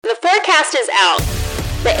podcast is out.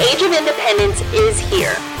 The age of independence is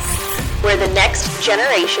here, where the next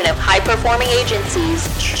generation of high-performing agencies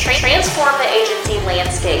transform the agency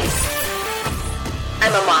landscape.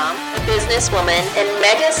 I'm a mom, a businesswoman, and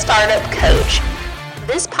mega startup coach.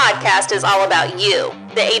 This podcast is all about you,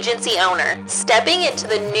 the agency owner, stepping into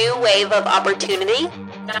the new wave of opportunity,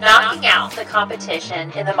 knocking out the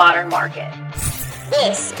competition in the modern market.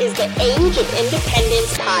 This is the Age of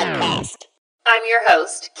Independence podcast. I'm your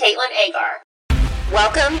host, Caitlin Agar.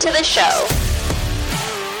 Welcome to the show.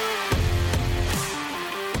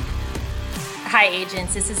 Hi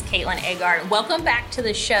agents, this is Caitlin Agar. Welcome back to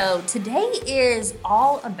the show. Today is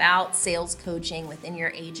all about sales coaching within your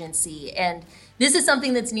agency. And this is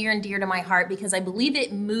something that's near and dear to my heart because I believe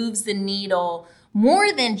it moves the needle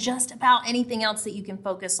more than just about anything else that you can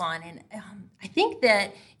focus on. And I think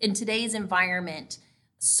that in today's environment,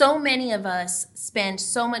 so many of us spend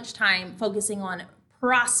so much time focusing on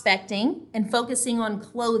prospecting and focusing on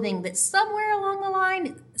clothing that somewhere along the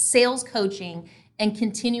line, sales coaching and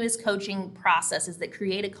continuous coaching processes that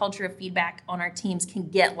create a culture of feedback on our teams can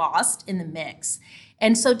get lost in the mix.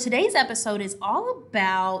 And so today's episode is all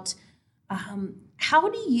about how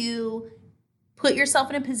do you put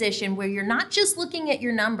yourself in a position where you're not just looking at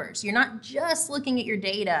your numbers, you're not just looking at your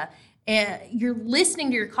data, you're listening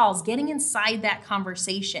to your calls, getting inside that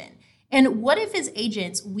conversation. And what if as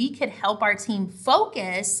agents, we could help our team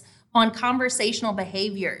focus on conversational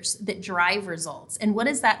behaviors that drive results? And what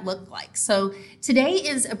does that look like? So today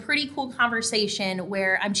is a pretty cool conversation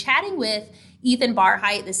where I'm chatting with Ethan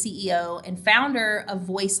Barhydt, the CEO and founder of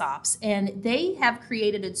VoiceOps. And they have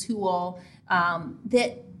created a tool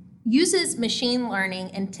that uses machine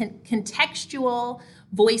learning and contextual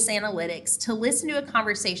voice analytics to listen to a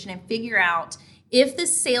conversation and figure out if the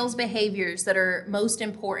sales behaviors that are most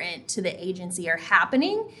important to the agency are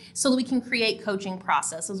happening so that we can create coaching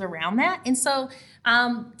processes around that. And so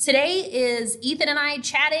today is Ethan and I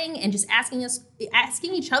chatting and just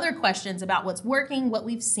asking each other questions about what's working, what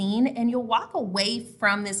we've seen, and you'll walk away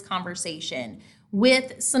from this conversation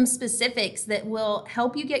with some specifics that will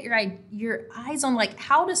help you get your eyes on like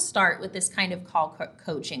how to start with this kind of call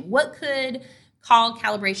coaching. What could call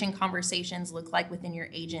calibration conversations look like within your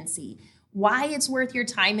agency? Why it's worth your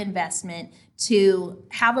time investment to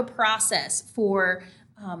have a process for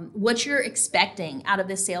what you're expecting out of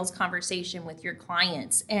the sales conversation with your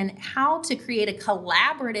clients, and how to create a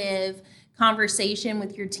collaborative conversation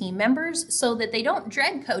with your team members so that they don't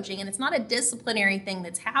dread coaching and it's not a disciplinary thing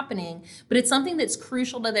that's happening, but it's something that's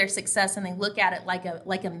crucial to their success and they look at it like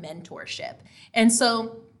a mentorship. And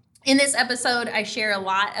so in this episode, I share a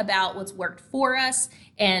lot about what's worked for us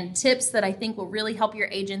and tips that I think will really help your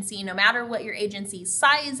agency, no matter what your agency's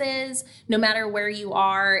size is, no matter where you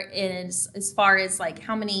are as far as like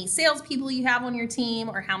how many salespeople you have on your team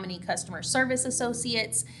or how many customer service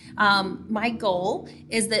associates. My goal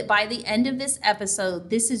is that by the end of this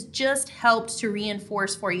episode, this has just helped to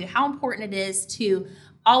reinforce for you how important it is to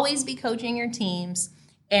always be coaching your teams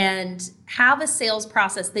and have a sales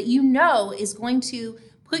process that you know is going to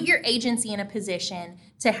put your agency in a position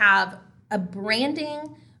to have a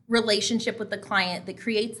branding relationship with the client that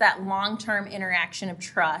creates that long-term interaction of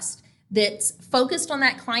trust that's focused on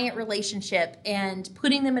that client relationship and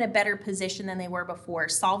putting them in a better position than they were before,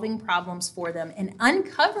 solving problems for them and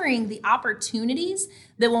uncovering the opportunities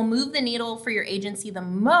that will move the needle for your agency the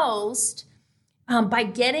most by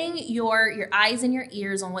getting your eyes and your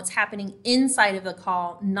ears on what's happening inside of the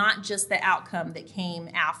call, not just the outcome that came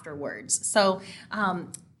afterwards. So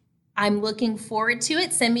I'm looking forward to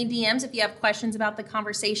it. Send me DMs if you have questions about the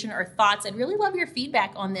conversation or thoughts. I'd really love your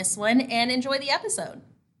feedback on this one, and enjoy the episode.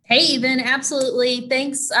 Hey, Ethan, absolutely.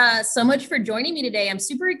 Thanks so much for joining me today. I'm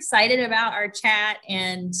super excited about our chat,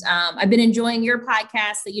 and I've been enjoying your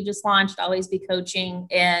podcast that you just launched, Always Be Coaching.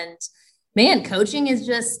 And man, coaching is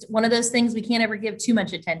just one of those things we can't ever give too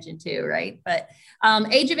much attention to, right? But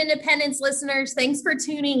Age of Independence listeners, thanks for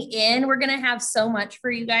tuning in. We're going to have so much for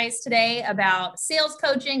you guys today about sales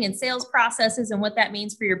coaching and sales processes and what that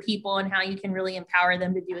means for your people and how you can really empower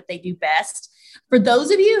them to do what they do best. For those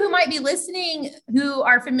of you who might be listening who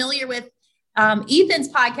are familiar with Ethan's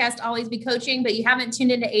podcast, Always Be Coaching, but you haven't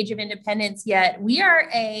tuned into Age of Independence yet, we are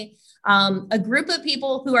a group of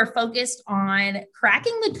people who are focused on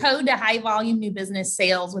cracking the code to high volume new business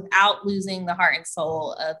sales without losing the heart and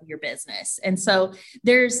soul of your business. And so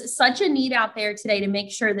there's such a need out there today to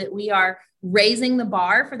make sure that we are raising the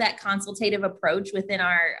bar for that consultative approach within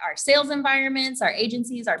our sales environments, our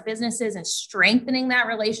agencies, our businesses, and strengthening that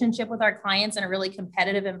relationship with our clients in a really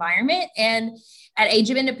competitive environment. And at Age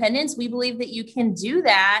of Independence, we believe that you can do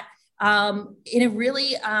that in a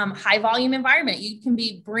really high volume environment. You can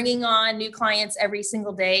be bringing on new clients every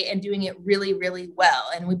single day and doing it really, really well.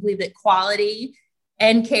 And we believe that quality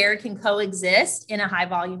and care can coexist in a high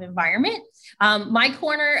volume environment. My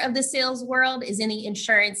corner of the sales world is in the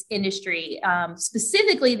insurance industry,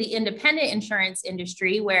 specifically the independent insurance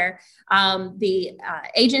industry, where the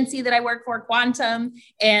agency that I work for, Quantum,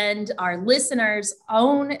 and our listeners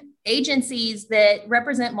own agencies that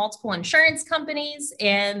represent multiple insurance companies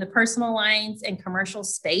and the personal lines and commercial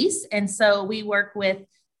space. And so we work with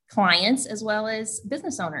clients as well as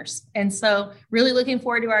business owners. And so really looking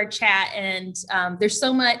forward to our chat. And there's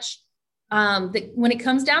so much that when it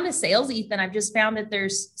comes down to sales, Ethan, I've just found that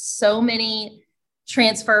there's so many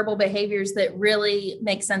transferable behaviors that really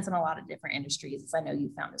make sense in a lot of different industries, as I know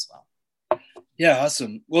you found as well. Yeah,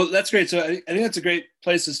 awesome. Well, that's great. So I think that's a great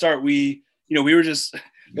place to start. We were just,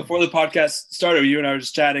 before the podcast started, you and I were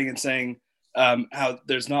just chatting and saying how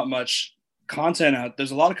there's not much content out.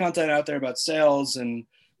 There's a lot of content out there about sales and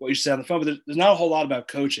what you say on the phone, but there's not a whole lot about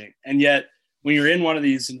coaching. And yet when you're in one of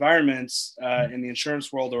these environments in the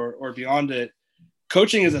insurance world or beyond it,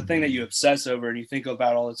 coaching is a thing that you obsess over and you think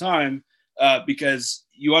about all the time because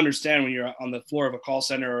you understand when you're on the floor of a call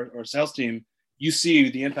center or sales team, you see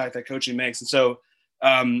the impact that coaching makes. And so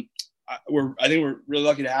I think we're really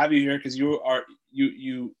lucky to have you here because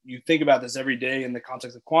you think about this every day in the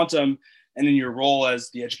context of Quantum and in your role as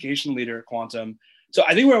the education leader at Quantum. So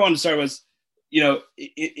I think where I wanted to start was,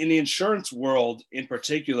 in the insurance world in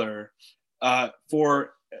particular,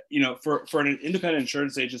 for an independent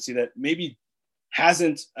insurance agency that maybe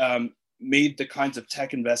hasn't made the kinds of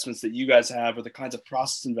tech investments that you guys have or the kinds of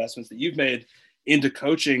process investments that you've made into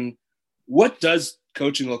coaching, what does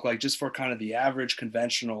coaching look like just for kind of the average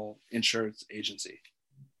conventional insurance agency?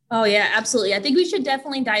 Oh, yeah, absolutely. I think we should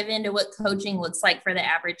definitely dive into what coaching looks like for the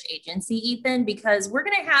average agency, Ethan, because we're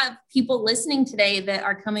going to have people listening today that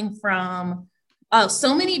are coming from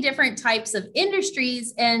so many different types of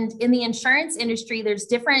industries. And in the insurance industry, there's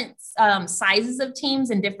different sizes of teams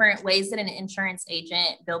and different ways that an insurance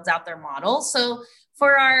agent builds out their model. So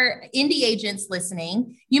for our indie agents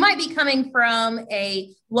listening, you might be coming from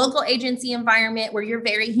a local agency environment where you're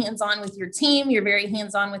very hands-on with your team, you're very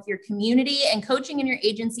hands-on with your community, and coaching in your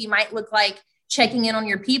agency might look like checking in on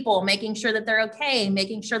your people, making sure that they're okay,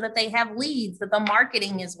 making sure that they have leads, that the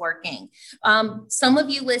marketing is working. Some of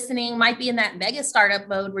you listening might be in that mega startup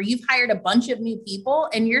mode where you've hired a bunch of new people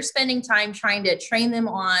and you're spending time trying to train them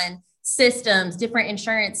on systems, different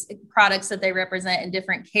insurance products that they represent and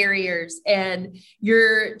different carriers. And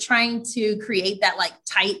you're trying to create that like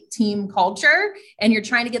tight team culture. And you're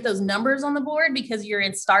trying to get those numbers on the board because you're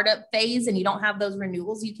in startup phase and you don't have those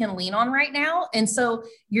renewals you can lean on right now. And so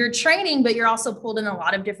you're training, but you're also pulled in a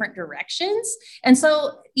lot of different directions. And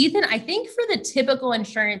so, Ethan, I think for the typical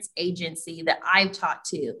insurance agency that I've talked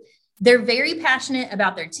to, they're very passionate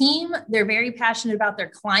about their team. They're very passionate about their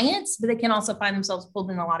clients, but they can also find themselves pulled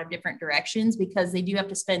in a lot of different directions because they do have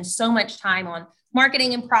to spend so much time on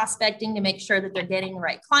marketing and prospecting to make sure that they're getting the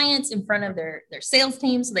right clients in front of their sales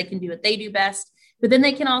team so they can do what they do best. But then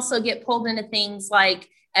they can also get pulled into things like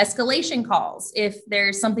escalation calls if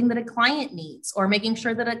there's something that a client needs, or making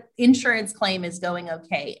sure that an insurance claim is going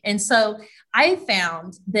okay. And so I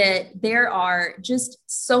found that there are just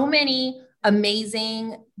so many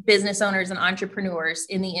amazing business owners and entrepreneurs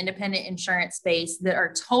in the independent insurance space that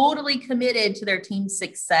are totally committed to their team's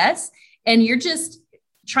success. And you're just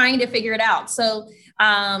trying to figure it out. So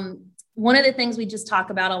one of the things we just talk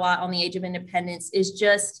about a lot on the Age of Independence is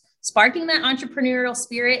just sparking that entrepreneurial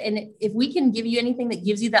spirit. And if we can give you anything that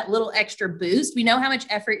gives you that little extra boost, we know how much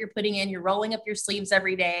effort you're putting in. You're rolling up your sleeves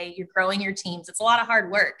every day. You're growing your teams. It's a lot of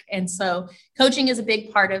hard work. And so coaching is a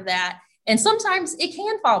big part of that. And sometimes it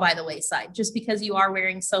can fall by the wayside just because you are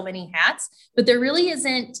wearing so many hats, but there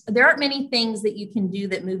aren't many things that you can do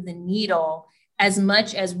that move the needle as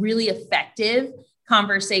much as really effective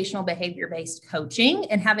conversational behavior-based coaching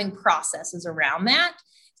and having processes around that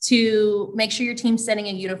to make sure your team's sending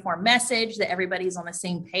a uniform message, that everybody's on the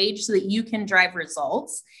same page so that you can drive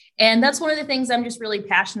results. And that's one of the things I'm just really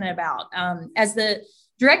passionate about. As the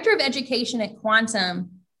director of education at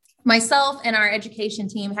Quantum, myself and our education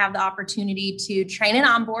team have the opportunity to train and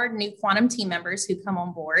onboard new Quantum team members who come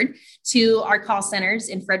on board to our call centers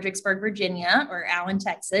in Fredericksburg, Virginia, or Allen,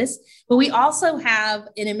 Texas. But we also have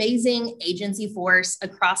an amazing agency force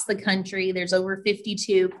across the country. There's over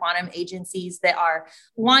 52 Quantum agencies that are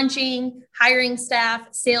launching, hiring staff,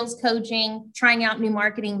 sales coaching, trying out new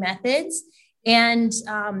marketing methods. And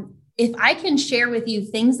if I can share with you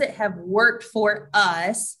things that have worked for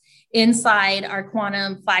us inside our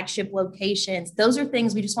Quantum flagship locations. Those are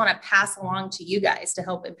things we just want to pass along to you guys to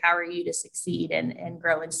help empower you to succeed and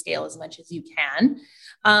grow and scale as much as you can.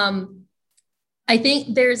 I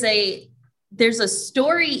think there's a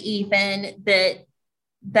story, Ethan,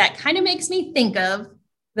 that kind of makes me think of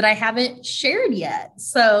that I haven't shared yet.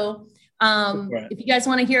 So if you guys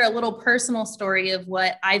want to hear a little personal story of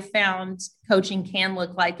what I've found coaching can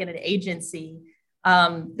look like in an agency,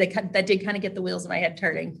 that did kind of get the wheels in my head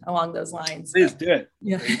turning along those lines. Please do it.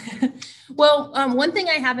 Yeah. Well, one thing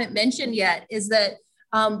I haven't mentioned yet is that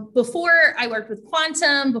before I worked with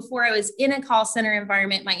Quantum, before I was in a call center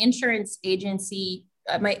environment, my insurance agency,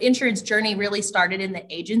 my insurance journey really started in the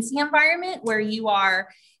agency environment where you are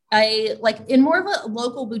like in more of a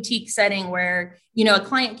local boutique setting where, a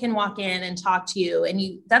client can walk in and talk to you,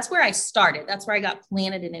 and that's where I started. That's where I got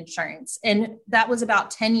planted in insurance. And that was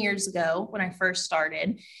about 10 years ago when I first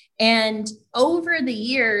started. And over the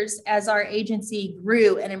years, as our agency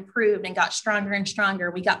grew and improved and got stronger and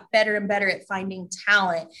stronger, we got better and better at finding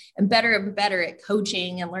talent and better at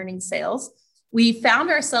coaching and learning sales. We found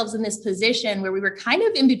ourselves in this position where we were kind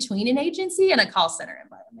of in between an agency and a call center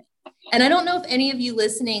environment. And I don't know if any of you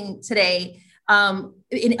listening today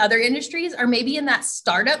in other industries are maybe in that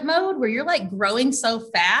startup mode where you're like growing so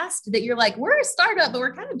fast that you're like, we're a startup, but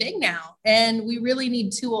we're kind of big now. And we really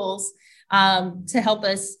need tools to help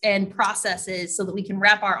us and processes so that we can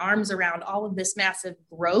wrap our arms around all of this massive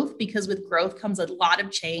growth, because with growth comes a lot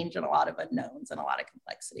of change and a lot of unknowns and a lot of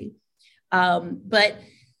complexity. But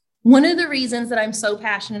one of the reasons that I'm so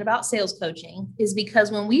passionate about sales coaching is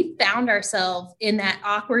because when we found ourselves in that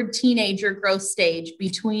awkward teenager growth stage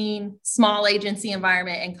between small agency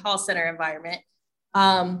environment and call center environment,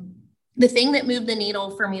 the thing that moved the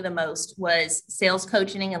needle for me the most was sales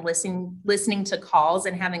coaching and listening to calls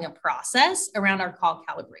and having a process around our call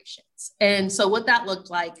calibrations. And so what that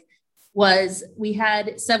looked like was we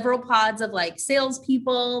had several pods of like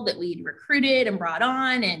salespeople that we'd recruited and brought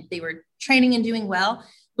on, and they were training and doing well.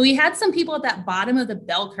 But we had some people at that bottom of the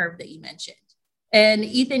bell curve that you mentioned. And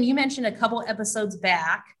Ethan, you mentioned a couple episodes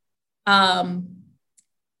back, the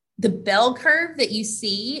bell curve that you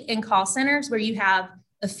see in call centers where you have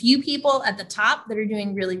a few people at the top that are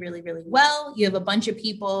doing really, really, really well. You have a bunch of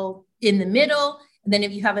people in the middle, and then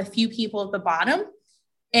if you have a few people at the bottom.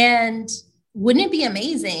 And wouldn't it be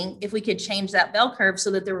amazing if we could change that bell curve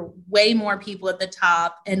so that there were way more people at the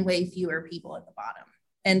top and way fewer people at the bottom?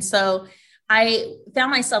 And so I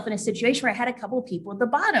found myself in a situation where I had a couple of people at the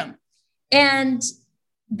bottom. And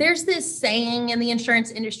there's this saying in the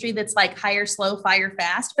insurance industry that's like hire slow, fire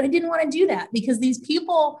fast, but I didn't want to do that because these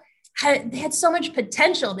people had so much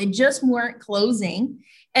potential. They just weren't closing.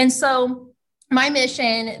 And so my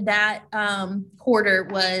mission that quarter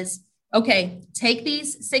was, okay, take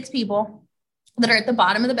these 6 people that are at the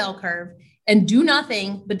bottom of the bell curve and do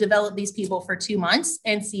nothing but develop these people for 2 months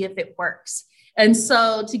and see if it works. And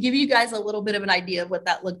so to give you guys a little bit of an idea of what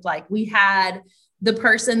that looked like, we had the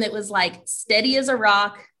person that was like steady as a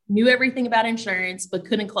rock, knew everything about insurance, but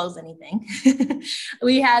couldn't close anything.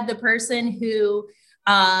 We had the person who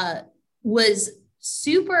was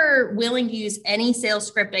super willing to use any sales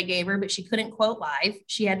script I gave her, but she couldn't quote live.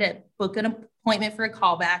 She had to book an appointment for a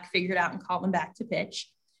callback, figure it out, and call them back to pitch.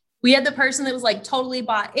 We had the person that was like totally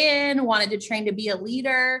bought in, wanted to train to be a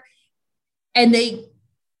leader, and they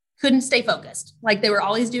couldn't stay focused. Like they were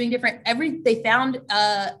always doing they found,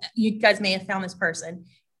 you guys may have found this person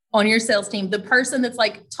on your sales team, the person that's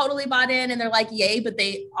like totally bought in and they're like, yay, but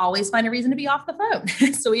they always find a reason to be off the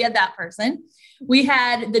phone. So we had that person. We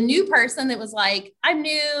had the new person that was like, I'm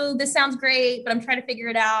new, this sounds great, but I'm trying to figure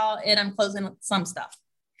it out and I'm closing some stuff.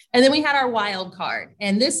 And then we had our wild card.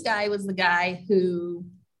 And this guy was the guy who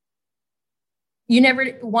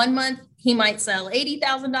one month he might sell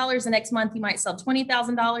 $80,000. The next month he might sell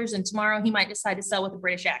 $20,000. And tomorrow he might decide to sell with a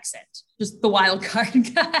British accent, just the wild card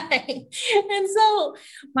guy. And so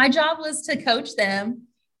my job was to coach them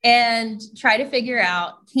and try to figure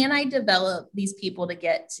out, can I develop these people to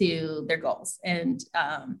get to their goals? And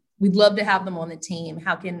we'd love to have them on the team.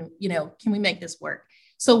 How can we make this work?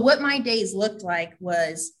 So what my days looked like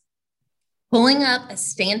was pulling up a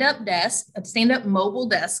stand-up mobile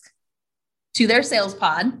desk to their sales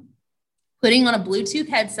pod, putting on a Bluetooth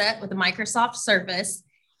headset with a Microsoft Surface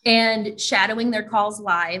and shadowing their calls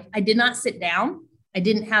live. I did not sit down. I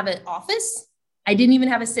didn't have an office. I didn't even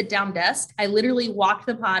have a sit down desk. I literally walked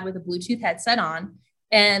the pod with a Bluetooth headset on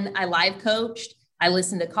and I live coached. I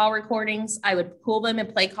listened to call recordings. I would pull them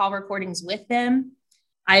and play call recordings with them.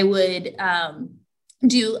 I would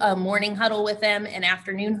do a morning huddle with them, an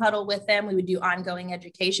afternoon huddle with them. We would do ongoing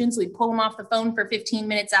education. So we'd pull them off the phone for 15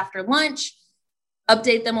 minutes after lunch,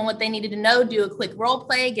 update them on what they needed to know, do a quick role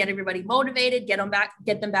play, get everybody motivated, get them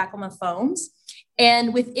back on the phones.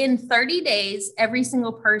 And within 30 days, every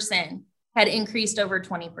single person had increased over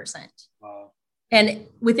 20%. Wow. And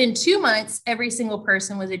within 2 months, every single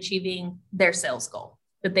person was achieving their sales goal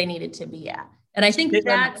that they needed to be at. And I think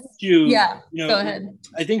that's, go ahead.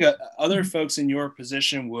 I think other folks in your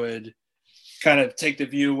position would kind of take the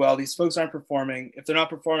view, well, these folks aren't performing. If they're not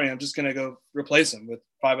performing, I'm just going to go replace them with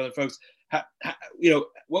 5 other folks.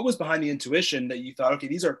 What was behind the intuition that you thought, okay,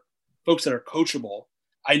 these are folks that are coachable.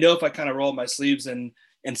 I know if I kind of roll up my sleeves and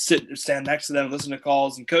stand next to them and listen to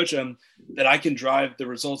calls and coach them, that I can drive the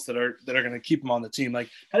results that are going to keep them on the team. Like,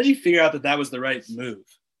 how did you figure out that was the right move?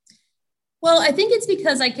 Well, I think it's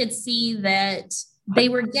because I could see that they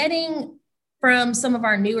were getting from some of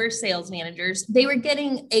our newer sales managers, they were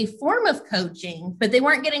getting a form of coaching, but they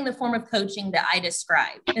weren't getting the form of coaching that I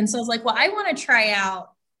described. And so I was like, well, I want to try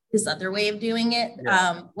out this other way of doing it.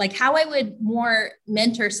 Yeah. Like how I would more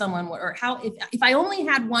mentor someone, or how, if I only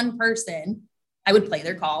had one person, I would play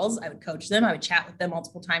their calls, I would coach them, I would chat with them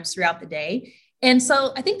multiple times throughout the day. And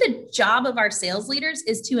so I think the job of our sales leaders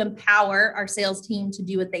is to empower our sales team to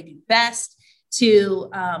do what they do best,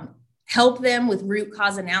 to help them with root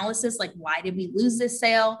cause analysis, like why did we lose this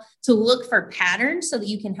sale, to look for patterns so that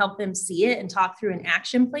you can help them see it and talk through an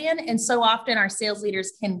action plan. And so often our sales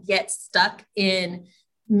leaders can get stuck in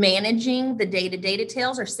managing the day-to-day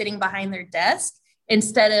details or sitting behind their desk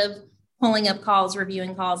instead of pulling up calls,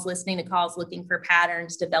 reviewing calls, listening to calls, looking for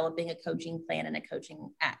patterns, developing a coaching plan and a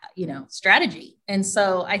coaching, strategy. And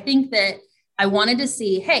so I think that I wanted to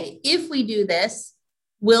see, hey, if we do this,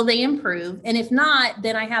 will they improve? And if not,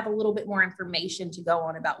 then I have a little bit more information to go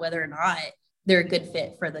on about whether or not they're a good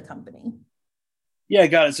fit for the company. Yeah,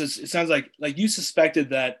 got it. So it sounds like you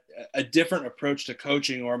suspected that a different approach to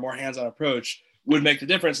coaching or a more hands-on approach would make the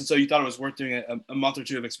difference. And so you thought it was worth doing a month or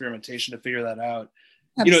two of experimentation to figure that out.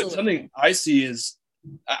 Absolutely. Something I see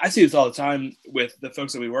this all the time with the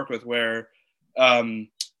folks that we work with where, we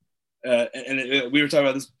were talking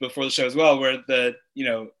about this before the show as well, where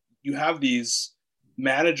you have these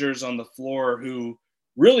managers on the floor who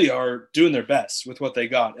really are doing their best with what they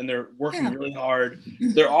got and they're working really hard.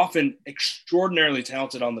 They're often extraordinarily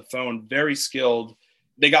talented on the phone, very skilled.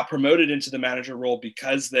 They got promoted into the manager role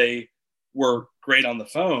because they were great on the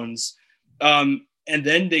phones. And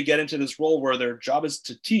then they get into this role where their job is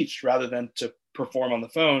to teach rather than to perform on the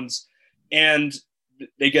phones. And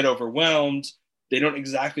they get overwhelmed. They don't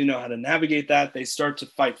exactly know how to navigate that. They start to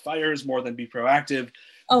fight fires more than be proactive.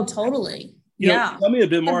 Oh, totally. Tell me a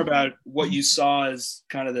bit more about what you saw as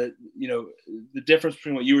kind of the difference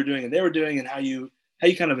between what you were doing and they were doing and how you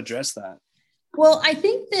kind of address that. Well, I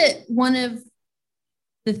think that one of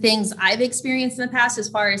the things I've experienced in the past, as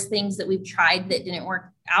far as things that we've tried that didn't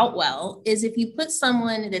work out well, is if you put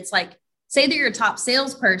someone that's like, say they're your top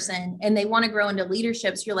salesperson and they want to grow into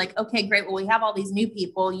leadership. So you're like, okay, great. Well, we have all these new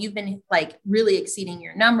people. You've been like really exceeding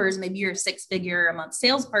your numbers. Maybe you're a 6-figure a month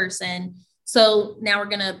salesperson. So now we're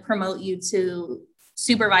going to promote you to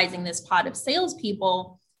supervising this pod of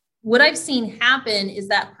salespeople. What I've seen happen is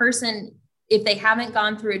that person, if they haven't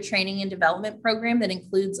gone through a training and development program that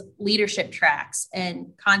includes leadership tracks and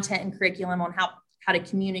content and curriculum on how to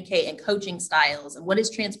communicate and coaching styles and what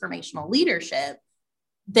is transformational leadership,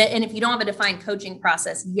 and if you don't have a defined coaching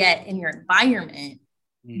process yet in your environment,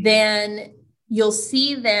 then you'll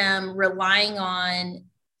see them relying on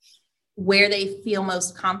where they feel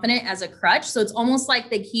most confident as a crutch. So it's almost like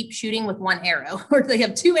they keep shooting with one arrow, or they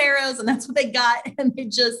have 2 arrows and that's what they got. And they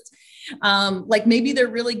just like maybe they're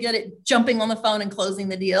really good at jumping on the phone and closing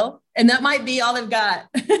the deal. And that might be all they've got.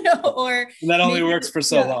 And that only works for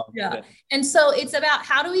so long. Yeah. And so it's about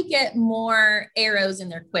how do we get more arrows in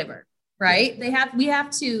their quiver, right? We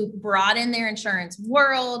have to broaden their insurance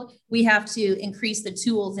world. We have to increase the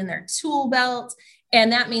tools in their tool belt.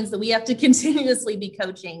 And that means that we have to continuously be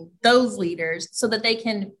coaching those leaders so that they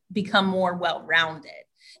can become more well-rounded.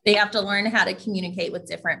 They have to learn how to communicate with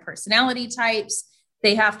different personality types.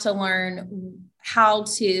 They have to learn how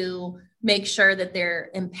to make sure that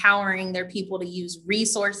they're empowering their people to use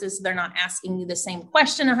resources so they're not asking you the same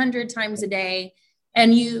question 100 times a day.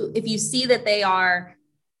 And if you see that they are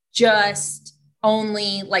just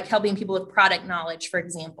only like helping people with product knowledge, for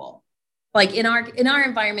example, like in our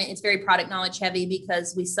environment, it's very product knowledge heavy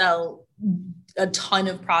because we sell a ton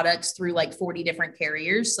of products through like 40 different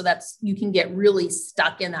carriers. So you can get really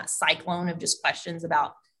stuck in that cyclone of just questions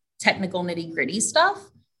about technical nitty gritty stuff.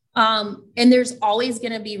 And there's always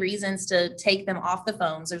going to be reasons to take them off the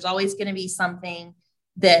phones. There's always going to be something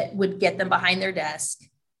that would get them behind their desk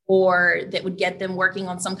or that would get them working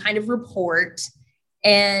on some kind of report.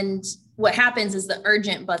 And what happens is the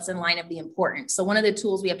urgent butts in line of the important. So one of the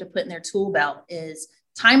tools we have to put in their tool belt is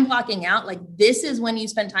time blocking out. Like, this is when you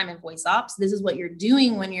spend time in voice ops. This is what you're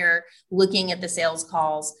doing when you're looking at the sales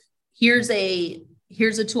calls. Here's a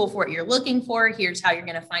tool for what you're looking for. Here's how you're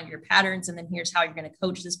going to find your patterns. And then here's how you're going to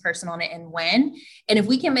coach this person on it and when. And if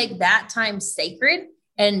we can make that time sacred,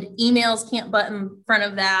 and emails can't butt in front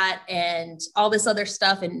of that, and all this other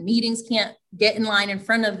stuff, and meetings can't get in line in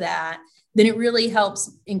front of that, then it really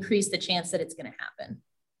helps increase the chance that it's going to happen.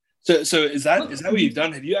 So is that what you've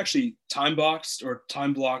done? Have you actually time boxed or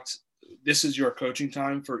time blocked, this is your coaching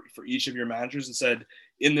time for each of your managers, and said,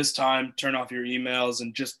 in this time, turn off your emails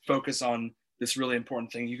and just focus on this really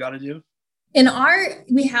important thing you got to do? In our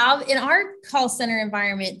call center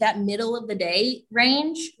environment, that middle of the day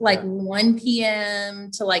range, like 1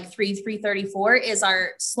 p.m. to like 3:34 is our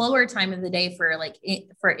slower time of the day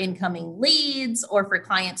for incoming leads or for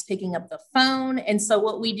clients picking up the phone. And so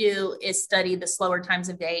what we do is study the slower times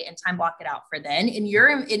of day and time block it out for then.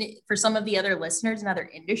 For some of the other listeners in other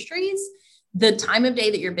industries, the time of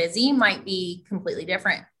day that you're busy might be completely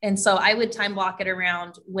different. And so I would time block it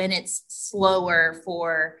around when it's slower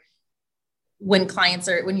for when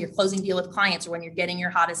you're closing deal with clients, or when you're getting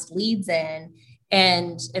your hottest leads in,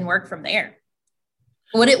 and work from there.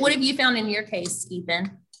 What have you found in your case,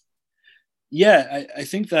 Ethan? Yeah, I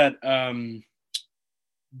think that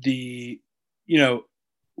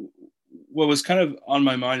what was kind of on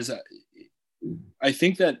my mind is that I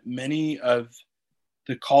think that many of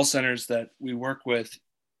the call centers that we work with,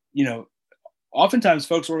 oftentimes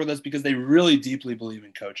folks work with us because they really deeply believe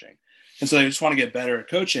in coaching. And so they just want to get better at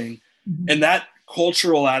coaching. Mm-hmm. And that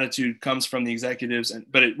cultural attitude comes from the executives,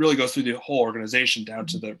 but it really goes through the whole organization down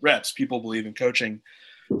to the reps. People believe in coaching.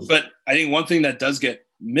 But I think one thing that does get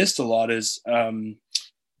missed a lot is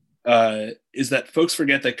that folks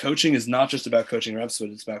forget that coaching is not just about coaching reps, but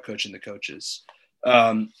it's about coaching the coaches.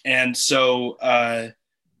 And so,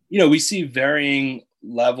 we see varying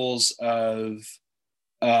levels of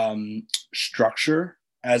structure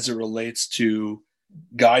as it relates to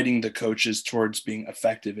guiding the coaches towards being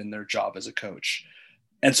effective in their job as a coach.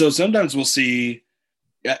 And so sometimes we'll see,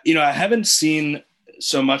 I haven't seen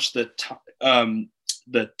so much the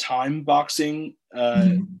time boxing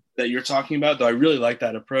that you're talking about, though I really like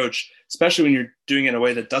that approach, especially when you're doing it in a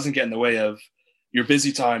way that doesn't get in the way of your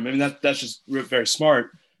busy time. I mean, that's just very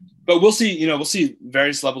smart. But we'll see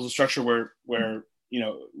various levels of structure where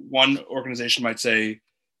one organization might say,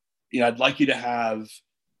 I'd like you to have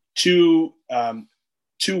two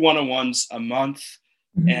one-on-ones a month.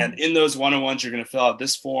 Mm-hmm. And in those one-on-ones, you're going to fill out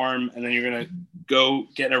this form, and then you're going to go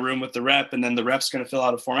get in a room with the rep, and then the rep's going to fill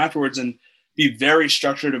out a form afterwards, and be very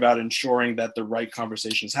structured about ensuring that the right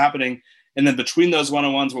conversation is happening. And then between those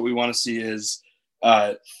one-on-ones, what we want to see is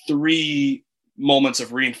 3 moments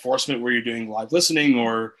of reinforcement where you're doing live listening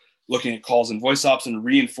or looking at calls and voice ops and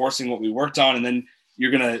reinforcing what we worked on. And then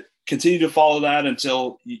you're going to continue to follow that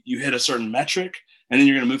until you hit a certain metric. And then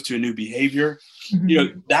you're going to move to a new behavior.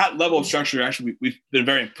 Mm-hmm. That level of structure, actually, we've been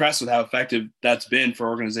very impressed with how effective that's been for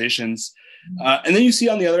organizations. And then you see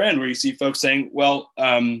on the other end where you see folks saying, well,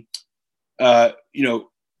 I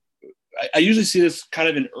usually see this kind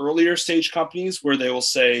of in earlier stage companies where they will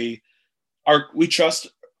say, we trust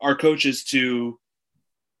our coaches to,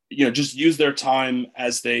 just use their time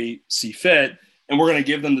as they see fit. And we're going to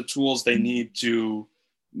give them the tools they need to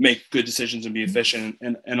make good decisions and be efficient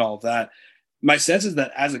and all of that. My sense is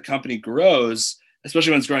that as a company grows,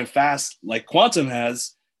 especially when it's growing fast, like Quantum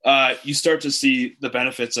has, you start to see the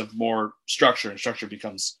benefits of more structure, and structure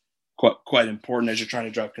becomes quite important as you're trying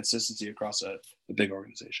to drive consistency across a big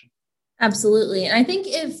organization. Absolutely. And I think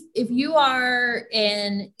if you are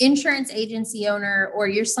an insurance agency owner, or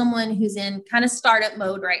you're someone who's in kind of startup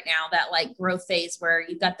mode right now, that like growth phase where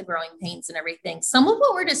you've got the growing pains and everything, some of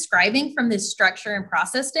what we're describing from this structure and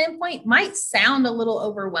process standpoint might sound a little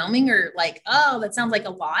overwhelming, or like, oh, that sounds like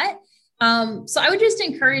a lot. So I would just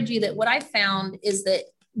encourage you that what I found is that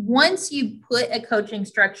once you put a coaching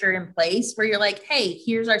structure in place where you're like, hey,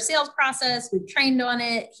 here's our sales process, we've trained on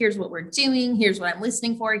it, here's what we're doing, here's what I'm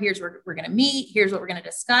listening for, here's where we're going to meet, here's what we're going to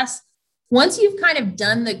discuss. Once you've kind of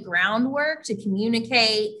done the groundwork to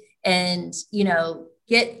communicate and,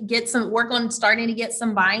 get some work on starting to get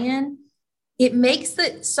some buy-in, it makes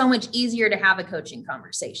it so much easier to have a coaching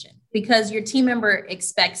conversation because your team member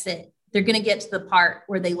expects it. They're going to get to the part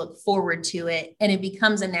where they look forward to it, and it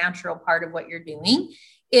becomes a natural part of what you're doing.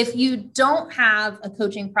 If you don't have a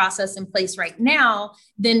coaching process in place right now,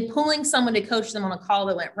 then pulling someone to coach them on a call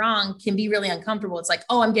that went wrong can be really uncomfortable. It's like,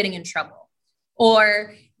 oh, I'm getting in trouble.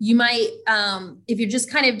 Or you might, if you're just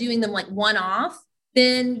kind of doing them like one-off,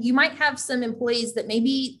 then you might have some employees that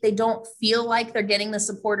maybe they don't feel like they're getting the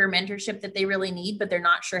support or mentorship that they really need, but they're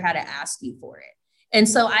not sure how to ask you for it. And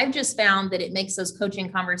so I've just found that it makes those coaching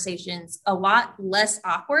conversations a lot less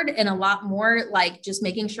awkward and a lot more like just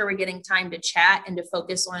making sure we're getting time to chat and to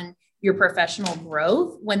focus on your professional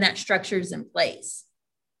growth when that structure is in place.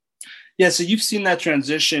 Yeah. So you've seen that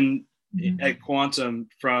transition at Quantum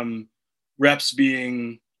from reps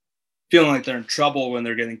feeling like they're in trouble when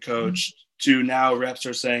they're getting coached to now reps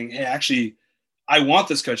are saying, hey, actually, I want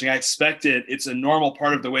this coaching. I expect it. It's a normal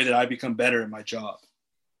part of the way that I become better at my job.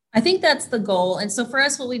 I think that's the goal. And so for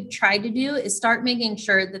us, what we've tried to do is start making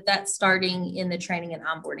sure that that's starting in the training and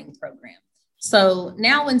onboarding program. So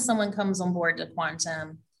now when someone comes on board to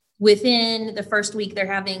Quantum, within the first week, they're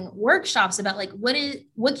having workshops about like, what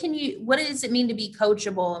does it mean to be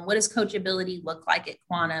coachable? And what does coachability look like at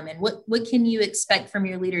Quantum? And what can you expect from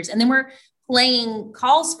your leaders? And then we're playing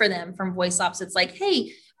calls for them from VoiceOps. It's like,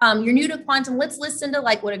 hey, you're new to Quantum. Let's listen to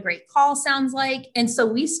like what a great call sounds like. And so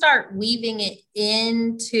we start weaving it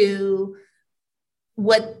into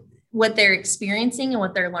what they're experiencing and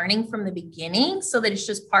what they're learning from the beginning, so that it's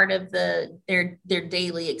just part of their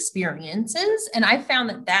daily experiences. And I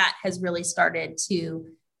found that has really started to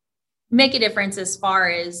make a difference as far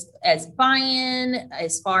as buy-in,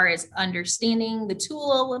 as far as understanding the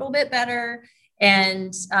tool a little bit better,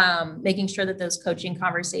 and making sure that those coaching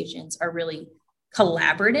conversations are really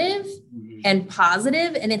collaborative and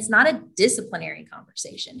positive. And it's not a disciplinary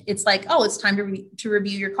conversation. It's like, oh, it's time to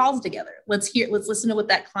review your calls together. Let's listen to what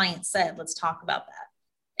that client said. Let's talk about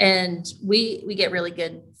that. And we get really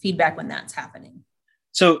good feedback when that's happening.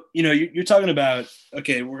 So, you're talking about,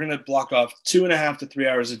 okay, we're going to block off 2.5 to 3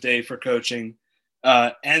 hours a day for coaching.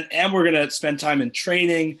 And we're going to spend time in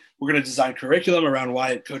training. We're going to design curriculum around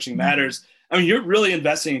why coaching matters. I mean, you're really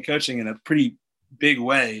investing in coaching in a pretty big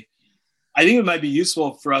way. I think it might be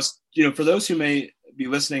useful for us, for those who may be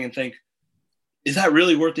listening and think, is that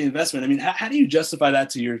really worth the investment? I mean, how do you justify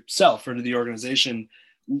that to yourself or to the organization?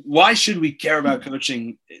 Why should we care about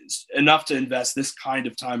coaching enough to invest this kind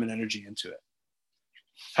of time and energy into it?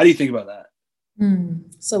 How do you think about that?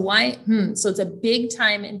 So it's a big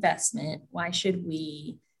time investment. Why should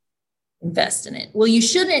we invest in it? Well, you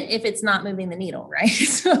shouldn't if it's not moving the needle, right?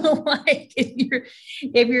 So like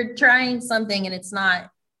if you're trying something and it's not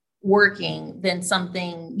working, then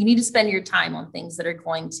you need to spend your time on things that are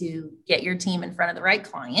going to get your team in front of the right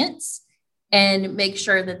clients and make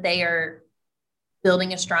sure that they are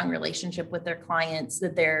building a strong relationship with their clients,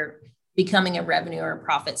 that they're becoming a revenue or a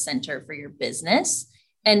profit center for your business.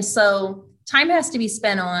 And so time has to be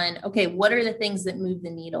spent on, okay, what are the things that move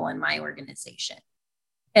the needle in my organization?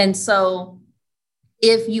 And so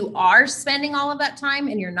if you are spending all of that time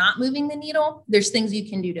and you're not moving the needle, there's things you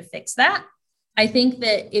can do to fix that. I think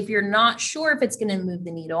that if you're not sure if it's going to move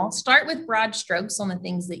the needle, start with broad strokes on the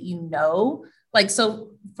things that you know. Like,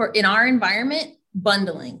 so for in our environment,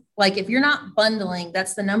 bundling. Like if you're not bundling,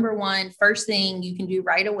 that's the number one first thing you can do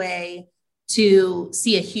right away to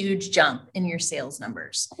see a huge jump in your sales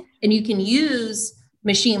numbers. And you can use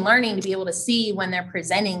machine learning to be able to see when they're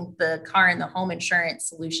presenting the car and the home insurance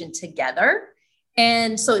solution together.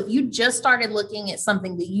 And so if you just started looking at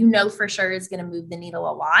something that you know for sure is going to move the needle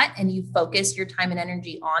a lot, and you focus your time and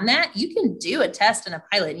energy on that, you can do a test and a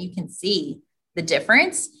pilot and you can see the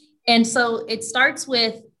difference. And so it starts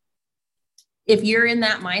with, if you're in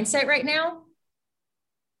that mindset right now,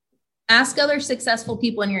 ask other successful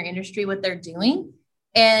people in your industry what they're doing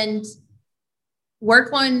and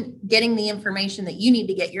work on getting the information that you need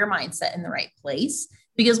to get your mindset in the right place.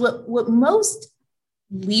 Because what most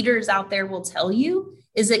leaders out there will tell you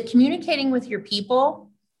is that communicating with your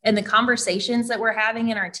people and the conversations that we're having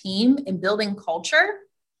in our team and building culture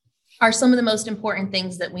are some of the most important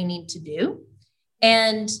things that we need to do.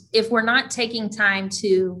 And if we're not taking time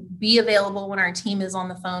to be available when our team is on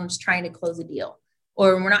the phones trying to close a deal,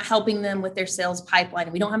 or we're not helping them with their sales pipeline,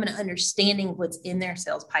 and we don't have an understanding of what's in their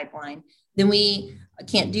sales pipeline, then we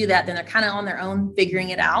can't do that. Then they're kind of on their own, figuring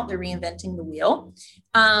it out. They're reinventing the wheel.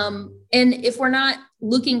 And if we're not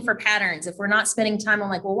looking for patterns, if we're not spending time on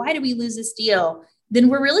like, well, why did we lose this deal? Then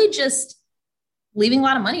we're really just leaving a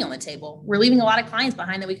lot of money on the table. We're leaving a lot of clients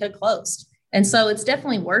behind that we could have closed. And so it's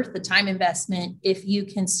definitely worth the time investment if you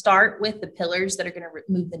can start with the pillars that are going to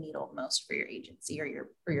move the needle the most for your agency or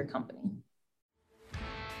your company.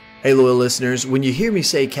 Hey, loyal listeners, when you hear me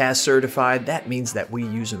say CAS certified, that means that we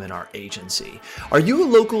use them in our agency. Are you a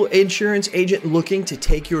local insurance agent looking to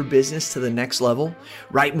take your business to the next level?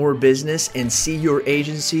 Write more business and see your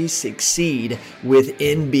agency succeed with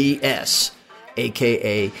NBS,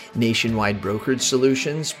 aka Nationwide Brokerage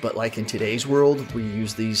Solutions. But like in today's world, we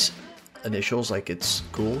use these initials like it's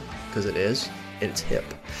cool, because it is. It's hip.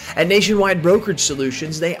 At Nationwide Brokerage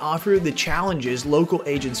Solutions, they offer the challenges local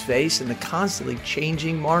agents face in the constantly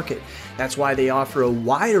changing market. That's why they offer a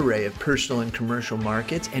wide array of personal and commercial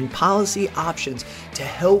markets and policy options to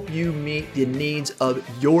help you meet the needs of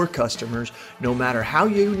your customers, no matter how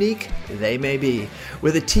unique they may be.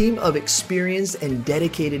 With a team of experienced and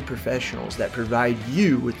dedicated professionals that provide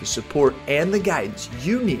you with the support and the guidance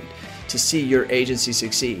you need to see your agency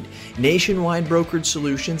succeed, Nationwide Brokerage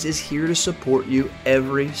Solutions is here to support you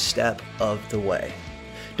every step of the way.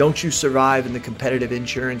 Don't you survive in the competitive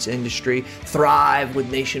insurance industry? Thrive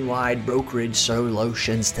with Nationwide Brokerage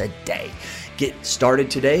Solutions today. Get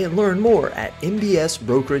started today and learn more at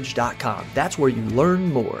mbsbrokerage.com. That's where you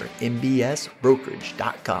learn more,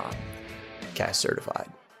 mbsbrokerage.com. CAS certified.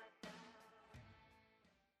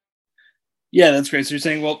 Yeah, that's great. So you're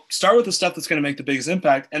saying, well, start with the stuff that's going to make the biggest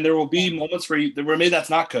impact, and there will be moments where maybe that's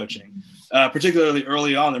not coaching, particularly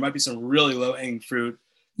early on. There might be some really low-hanging fruit,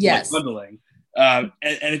 Yes. like bundling. And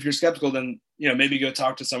if you're skeptical, then maybe go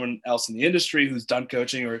talk to someone else in the industry who's done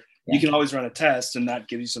coaching, or you can always run a test, and that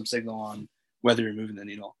gives you some signal on whether you're moving the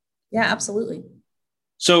needle. Yeah, absolutely.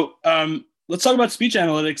 So let's talk about speech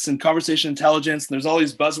analytics and conversation intelligence. And there's all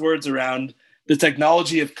these buzzwords around the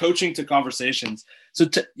technology of coaching to conversations. So,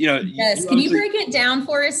 yes. Can you break it down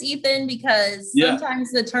for us, Ethan? Because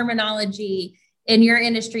sometimes the terminology in your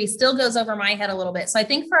industry still goes over my head a little bit. So I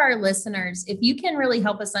think for our listeners, if you can really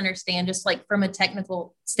help us understand, just like from a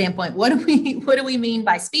technical standpoint, what do we mean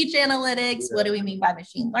by speech analytics? What do we mean by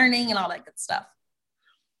machine learning and all that good stuff?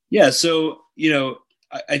 Yeah. So,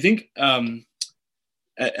 I think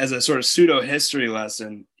as a sort of pseudo history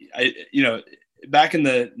lesson, back in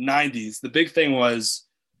the 90s, the big thing was,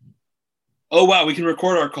 oh, wow, we can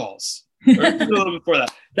record our calls. Or a little before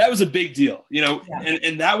that. That was a big deal,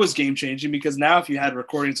 and that was game changing, because now if you had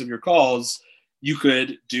recordings of your calls, you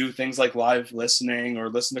could do things like live listening or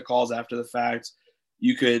listen to calls after the fact.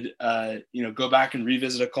 You could, go back and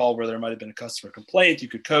revisit a call where there might have been a customer complaint. You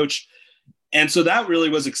could coach. And so that really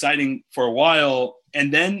was exciting for a while.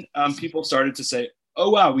 And then people started to say, oh,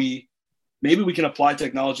 wow, maybe we can apply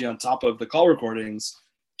technology on top of the call recordings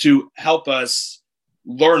to help us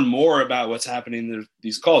learn more about what's happening in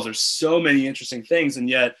these calls. There's so many interesting things, and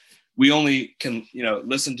yet we only can,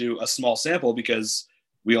 listen to a small sample because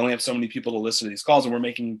we only have so many people to listen to these calls, and we're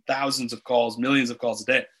making thousands of calls, millions of calls a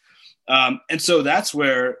day. And so that's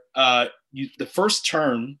where the first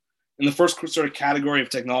term and the first sort of category of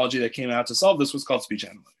technology that came out to solve this was called speech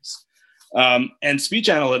analytics. And speech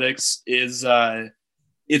analytics is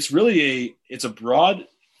it's a broad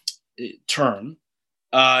term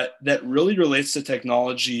that really relates to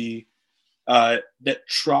technology that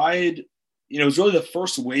tried, it was really the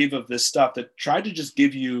first wave of this stuff that tried to just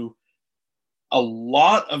give you a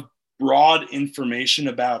lot of broad information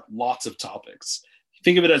about lots of topics.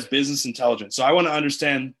 Think of it as business intelligence. So I want to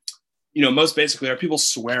understand, most basically, are people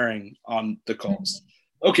swearing on the calls?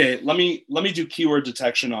 Okay, let me do keyword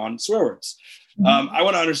detection on swear words. I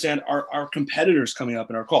want to understand, are competitors coming up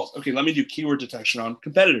in our calls? Okay, let me do keyword detection on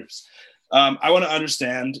competitors. I want to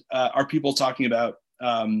understand, are people talking about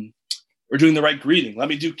or doing the right greeting? Let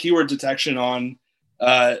me do keyword detection on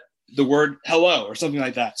the word hello or something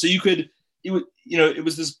like that. So it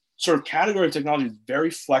was this sort of category of technology, very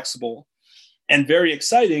flexible and very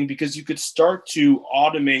exciting, because you could start to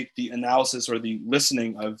automate the analysis or the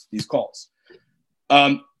listening of these calls.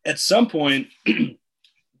 At some point,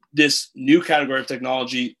 this new category of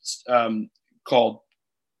technology called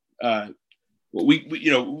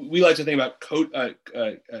we like to think about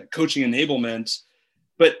coaching enablement,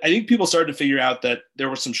 but I think people started to figure out that there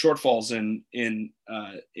were some shortfalls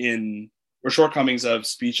or shortcomings of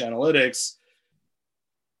speech analytics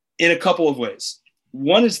in a couple of ways.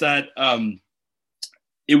 One is that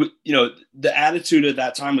the attitude at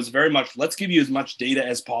that time was very much, let's give you as much data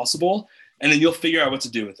as possible, and then you'll figure out what to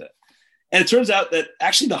do with it. And it turns out that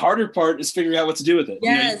actually the harder part is figuring out what to do with it.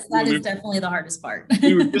 Yes, that is definitely the hardest part.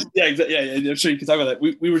 We were just, I'm sure you can talk about that.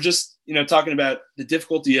 We were just, talking about the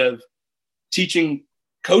difficulty of teaching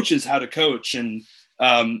coaches how to coach and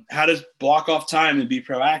how to block off time and be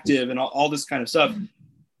proactive and all this kind of stuff.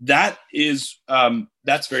 That is,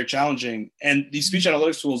 that's very challenging. And these speech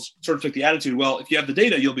analytics tools sort of took the attitude, well, if you have the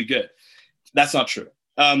data, you'll be good. That's not true.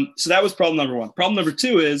 So that was problem number one. Problem number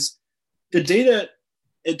two is the data,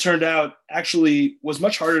 it turned out, actually was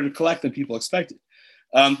much harder to collect than people expected.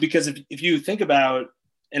 Because if you think about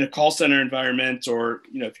in a call center environment, or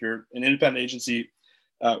if you're an independent agency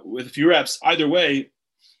with a few reps, either way,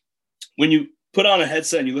 when you put on a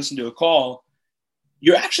headset and you listen to a call,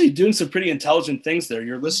 you're actually doing some pretty intelligent things there.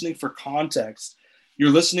 You're listening for context. You're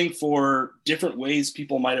listening for different ways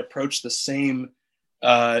people might approach the same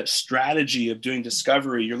strategy of doing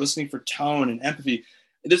discovery. You're listening for tone and empathy.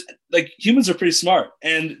 Like humans are pretty smart,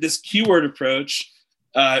 and this keyword approach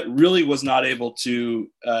really was not able to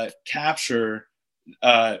capture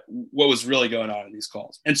what was really going on in these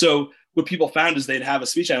calls. And so what people found is they'd have a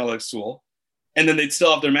speech analytics tool, and then they'd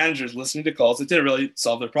still have their managers listening to calls that didn't really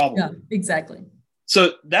solve their problem. Yeah, exactly.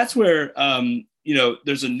 So that's where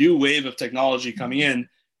there's a new wave of technology coming in,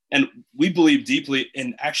 and we believe deeply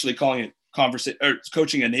in actually calling it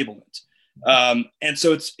coaching enablement. And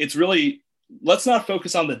so it's really, let's not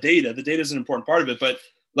focus on the data. The data is an important part of it, but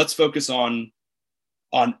let's focus on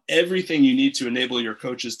everything you need to enable your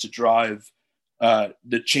coaches to drive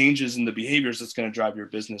the changes in the behaviors that's going to drive your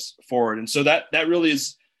business forward. And so that really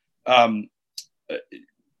is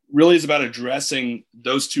about addressing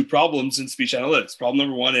those two problems in speech analytics. Problem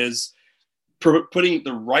number one is putting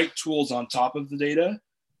the right tools on top of the data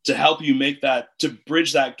to help you to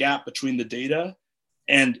bridge that gap between the data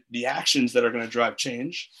and the actions that are going to drive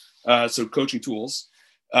change. So coaching tools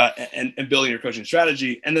and building your coaching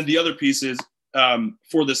strategy. And then the other piece is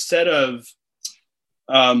for the set of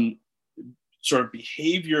sort of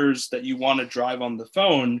behaviors that you want to drive on the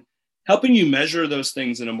phone, helping you measure those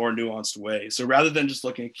things in a more nuanced way. So rather than just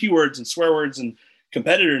looking at keywords and swear words and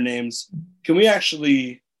competitor names, can we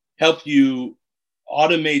actually help you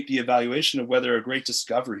automate the evaluation of whether a great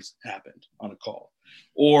discovery happened on a call,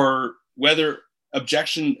 or whether an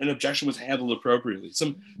objection was handled appropriately?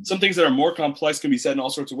 Some things that are more complex can be said in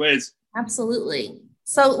all sorts of ways. Absolutely.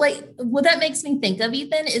 So like what that makes me think of,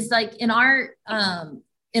 Ethan, is like in our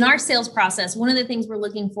sales process, one of the things we're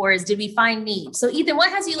looking for is, did we find need? So Ethan,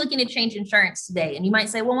 what has you looking to change insurance today? And you might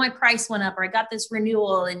say, well, my price went up, or I got this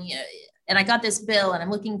renewal and I got this bill and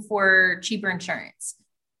I'm looking for cheaper insurance.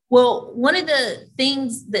 Well, one of the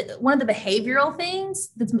behavioral things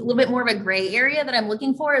that's a little bit more of a gray area that I'm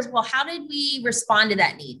looking for is, well, how did we respond to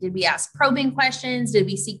that need? Did we ask probing questions? Did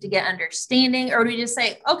we seek to get understanding? Or did we just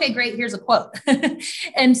say, okay, great, here's a quote?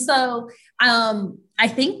 And so I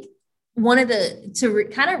think kind of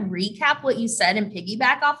recap what you said and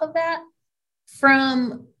piggyback off of that,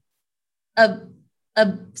 from a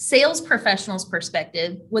sales professional's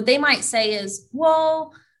perspective, what they might say is,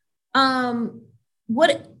 well,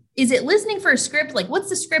 what is it listening for a script? Like, what's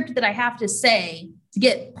the script that I have to say to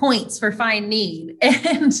get points for find need?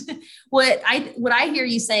 And what I hear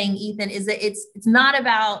you saying, Ethan, is that it's not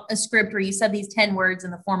about a script where you said these 10 words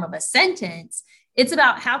in the form of a sentence. It's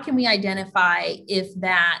about how can we identify if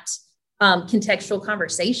that contextual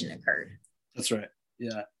conversation occurred. That's right.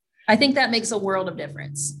 Yeah. I think that makes a world of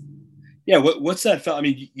difference. Yeah. What's that felt? I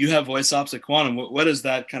mean, you have voice ops at Quantum. What has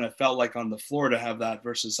that kind of felt like on the floor to have that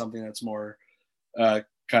versus something that's more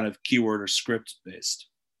kind of keyword or script based?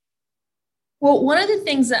 Well, one of the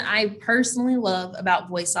things that I personally love about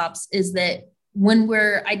voice ops is that when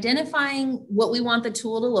we're identifying what we want the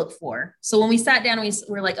tool to look for. So when we sat down,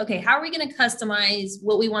 we're like, okay, how are we going to customize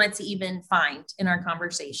what we wanted to even find in our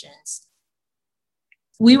conversations?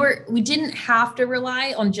 We didn't have to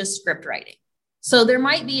rely on just script writing. So there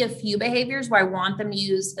might be a few behaviors where I want them to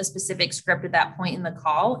use a specific script at that point in the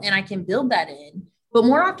call, and I can build that in. But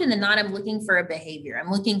more often than not, I'm looking for a behavior. I'm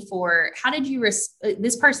looking for, how did you,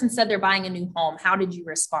 this person said they're buying a new home. How did you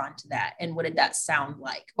respond to that? And what did that sound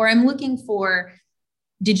like? Or I'm looking for,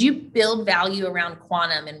 did you build value around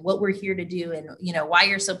Quantum and what we're here to do? And, why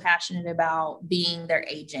you're so passionate about being their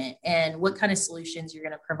agent and what kind of solutions you're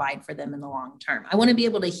going to provide for them in the long term. I want to be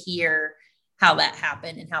able to hear how that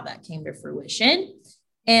happened and how that came to fruition.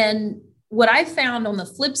 And what I found on the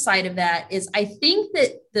flip side of that is I think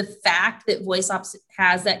that the fact that voice ops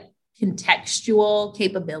has that contextual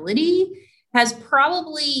capability has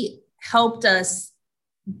probably helped us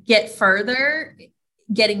get further,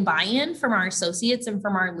 getting buy-in from our associates and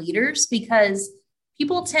from our leaders, because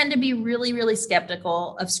people tend to be really, really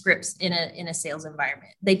skeptical of scripts in a sales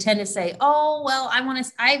environment. They tend to say, oh, well,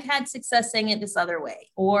 I've had success saying it this other way,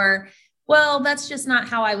 or, well, that's just not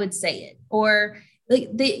how I would say it. Or I'm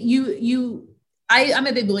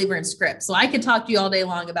a big believer in scripts. So I could talk to you all day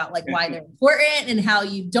long about like why they're important and how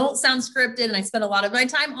you don't sound scripted. And I spend a lot of my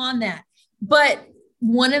time on that. But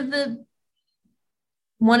one of the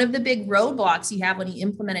big roadblocks you have when you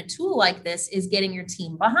implement a tool like this is getting your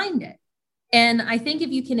team behind it. And I think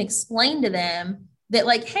if you can explain to them that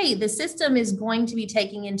like, hey, the system is going to be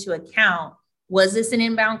taking into account, was this an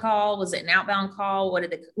inbound call? Was it an outbound call?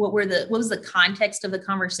 What was the context of the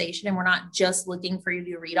conversation? And we're not just looking for you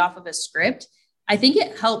to read off of a script. I think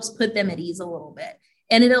it helps put them at ease a little bit.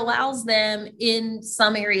 And it allows them in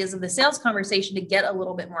some areas of the sales conversation to get a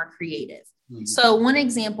little bit more creative. Mm-hmm. So one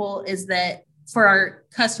example is that for our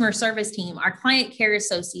customer service team, our client care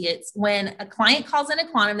associates, when a client calls in a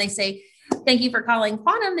Quantum, they say, "Thank you for calling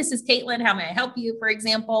Quantum. This is Caitlin. How may I help you?" For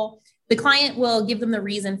example, the client will give them the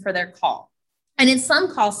reason for their call. And in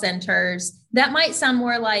some call centers, that might sound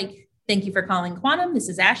more like, "Thank you for calling Quantum. This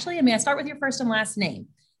is Ashley. And may I start with your first and last name?"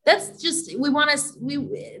 That's just,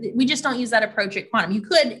 we just don't use that approach at Quantum. You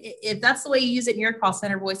could, if that's the way you use it in your call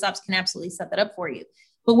center, voice ops can absolutely set that up for you.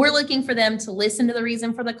 But we're looking for them to listen to the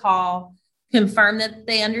reason for the call, confirm that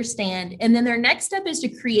they understand. And then their next step is to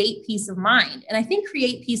create peace of mind. And I think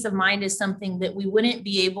create peace of mind is something that we wouldn't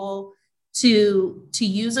be able to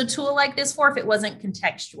use a tool like this for if it wasn't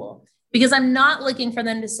contextual, because I'm not looking for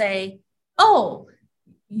them to say, "Oh,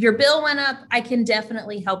 your bill went up. I can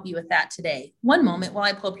definitely help you with that today. One moment while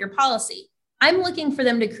I pull up your policy." I'm looking for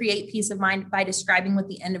them to create peace of mind by describing what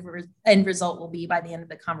the end result will be by the end of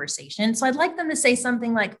the conversation. So I'd like them to say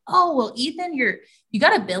something like, "Oh, well, Ethan, you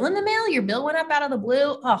got a bill in the mail? Your bill went up out of the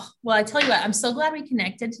blue. Oh, well, I tell you what, I'm so glad we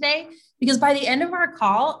connected today, because by the end of our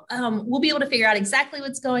call, we'll be able to figure out exactly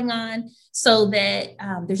what's going on so that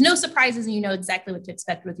there's no surprises and you know exactly what to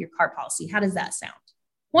expect with your car policy. How does that sound?"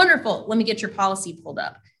 Wonderful. Let me get your policy pulled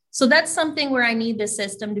up. So that's something where I need the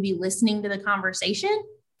system to be listening to the conversation.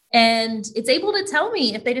 And it's able to tell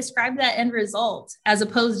me if they describe that end result, as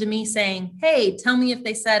opposed to me saying, "Hey, tell me if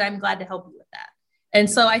they said, I'm glad to help you with that." And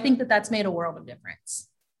so I think that that's made a world of difference.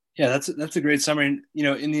 Yeah, that's a great summary. You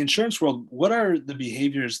know, in the insurance world, what are the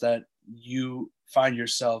behaviors that you find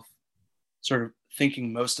yourself sort of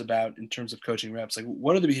thinking most about in terms of coaching reps? Like,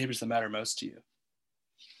 what are the behaviors that matter most to you?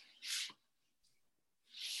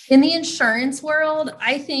 In the insurance world,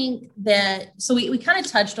 I think that, so we kind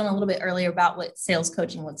of touched on a little bit earlier about what sales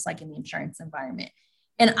coaching looks like in the insurance environment.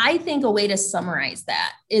 And I think a way to summarize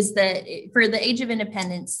that is that for the age of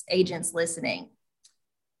independence agents listening,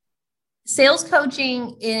 sales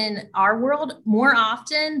coaching in our world more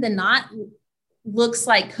often than not looks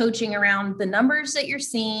like coaching around the numbers that you're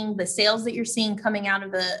seeing, the sales that you're seeing coming out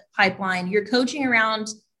of the pipeline. You're coaching around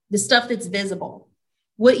the stuff that's visible.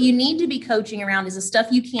 What you need to be coaching around is the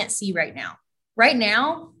stuff you can't see right now. Right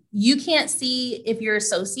now, you can't see if your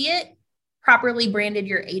associate properly branded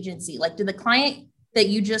your agency. Like, did the client that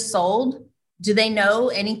you just sold, do they know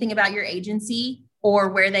anything about your agency or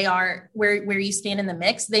where they are, where you stand in the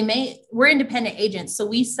mix? We're independent agents, so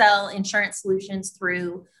we sell insurance solutions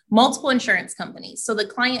through multiple insurance companies. So the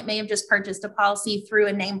client may have just purchased a policy through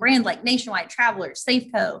a name brand like Nationwide, Travelers,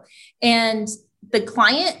 Safeco. And the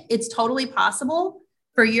client, it's totally possible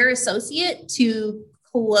for your associate to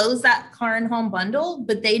close that car and home bundle,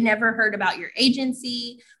 but they never heard about your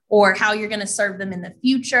agency or how you're going to serve them in the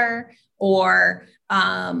future, or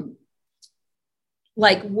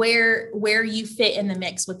like where you fit in the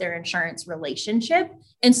mix with their insurance relationship.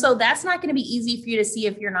 And so that's not going to be easy for you to see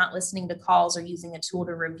if you're not listening to calls or using a tool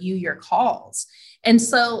to review your calls. And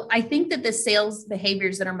so I think that the sales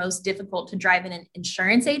behaviors that are most difficult to drive in an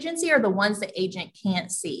insurance agency are the ones the agent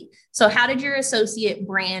can't see. So how did your associate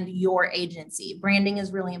brand your agency? Branding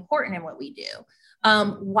is really important in what we do.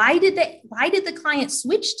 Why did the client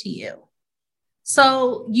switch to you?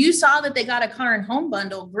 So you saw that they got a car and home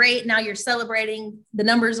bundle. Great. Now you're celebrating. The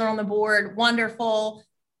numbers are on the board. Wonderful.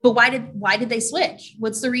 But why did they switch?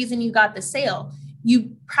 What's the reason you got the sale?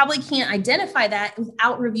 You probably can't identify that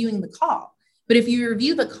without reviewing the call. But if you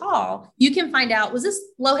review the call, you can find out, was this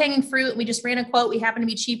low-hanging fruit? We just ran a quote. We happened to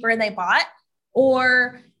be cheaper and they bought.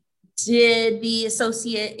 Or did the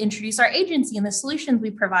associate introduce our agency and the solutions we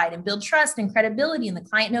provide and build trust and credibility, and the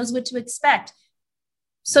client knows what to expect?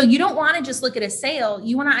 So you don't want to just look at a sale.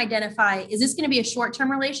 You want to identify, is this going to be a short-term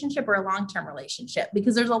relationship or a long-term relationship?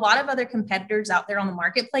 Because there's a lot of other competitors out there on the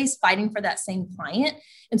marketplace fighting for that same client.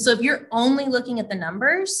 And so if you're only looking at the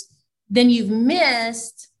numbers, then you've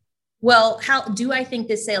missed, well, how do I think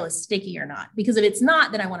this sale is sticky or not? Because if it's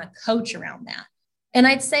not, then I want to coach around that. And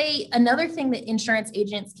I'd say another thing that insurance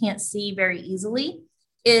agents can't see very easily,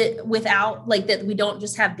 without like that we don't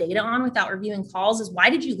just have data on without reviewing calls, is why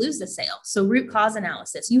did you lose the sale? So root cause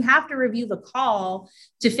analysis. You have to review the call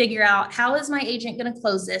to figure out, how is my agent going to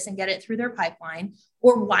close this and get it through their pipeline?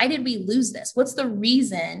 Or why did we lose this? What's the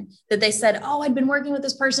reason that they said, oh, I'd been working with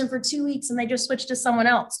this person for 2 weeks and they just switched to someone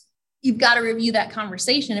else? You've got to review that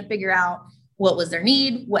conversation and figure out what was their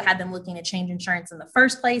need, what had them looking to change insurance in the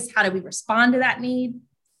first place, how do we respond to that need,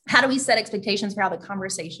 how do we set expectations for how the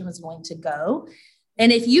conversation was going to go.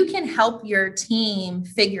 And if you can help your team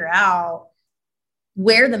figure out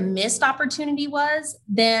where the missed opportunity was,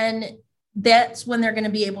 then that's when they're going to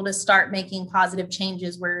be able to start making positive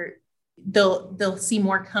changes where they'll see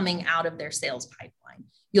more coming out of their sales pipeline.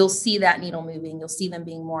 You'll see that needle moving. You'll see them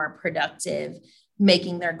being more productive,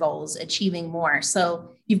 making their goals, achieving more.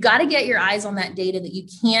 So you've got to get your eyes on that data that you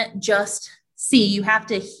can't just see. You have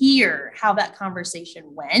to hear how that conversation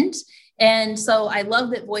went. And so I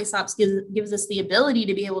love that VoiceOps gives us the ability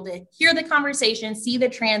to be able to hear the conversation, see the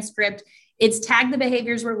transcript. It's tagged the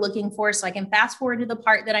behaviors we're looking for, so I can fast forward to the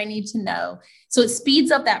part that I need to know. So it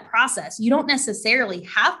speeds up that process. You don't necessarily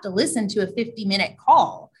have to listen to a 50-minute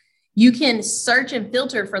call. You can search and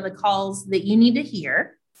filter for the calls that you need to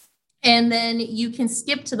hear. And then you can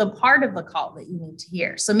skip to the part of the call that you need to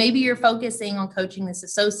hear. So maybe you're focusing on coaching this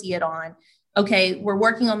associate on, okay, we're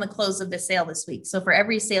working on the close of the sale this week. So for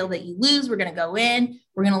every sale that you lose, we're going to go in,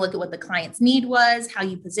 we're going to look at what the client's need was, how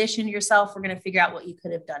you positioned yourself. We're going to figure out what you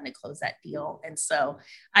could have done to close that deal. And so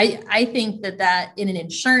I think that in an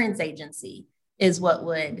insurance agency is what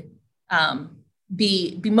would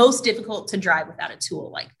be most difficult to drive without a tool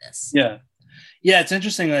like this. Yeah. Yeah. It's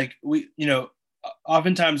interesting. Like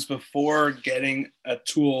oftentimes before getting a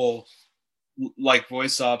tool like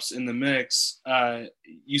VoiceOps in the mix,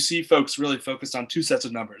 you see folks really focused on two sets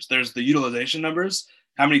of numbers. There's the utilization numbers.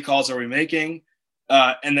 How many calls are we making?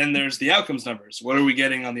 And then there's the outcomes numbers. What are we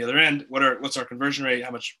getting on the other end? What's our conversion rate?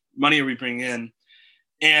 How much money are we bringing in?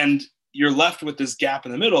 And you're left with this gap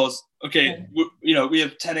in the middle. Is okay. We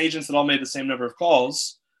have 10 agents that all made the same number of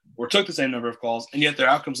calls or took the same number of calls, and yet their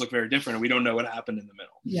outcomes look very different, and we don't know what happened in the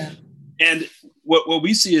middle. Yeah. And what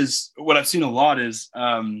we see is, what I've seen a lot is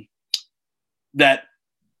that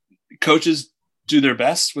coaches do their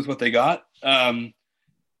best with what they got,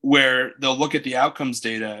 where they'll look at the outcomes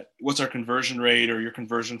data, what's our conversion rate or your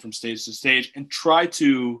conversion from stage to stage, and try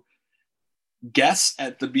to guess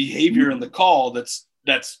at the behavior in the call that's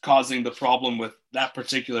causing the problem with that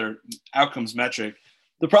particular outcomes metric.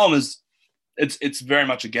 The problem is it's very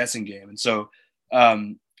much a guessing game. And so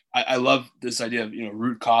I love this idea of,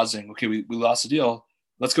 root causing. Okay, we lost a deal.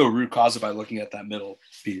 Let's go root cause it by looking at that middle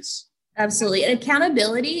piece. Absolutely. And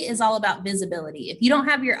accountability is all about visibility. If you don't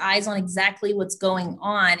have your eyes on exactly what's going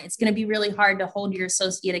on, it's going to be really hard to hold your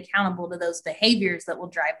associate accountable to those behaviors that will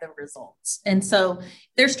drive the results. And so if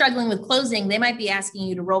they're struggling with closing, they might be asking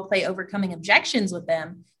you to role play overcoming objections with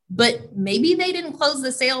them, but maybe they didn't close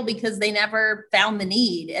the sale because they never found the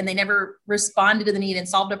need and they never responded to the need and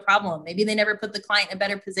solved a problem. Maybe they never put the client in a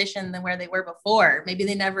better position than where they were before. Maybe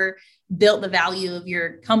they never built the value of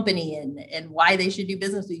your company and why they should do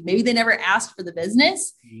business with you. Maybe they never asked for the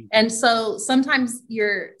business. Mm-hmm. And so sometimes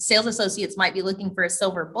your sales associates might be looking for a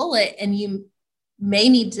silver bullet, and you may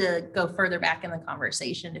need to go further back in the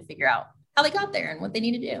conversation to figure out how they got there and what they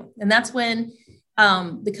need to do. And that's when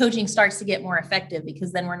the coaching starts to get more effective,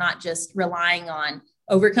 because then we're not just relying on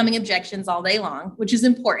overcoming objections all day long, which is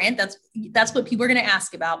important. That's what people are going to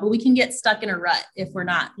ask about, but we can get stuck in a rut if we're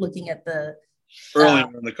not looking at the earlier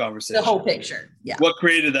in the conversation, the whole picture. Yeah. What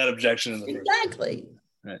created that objection in the first place? Exactly.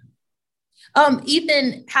 Right.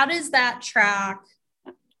 Ethan, how does that track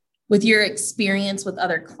with your experience with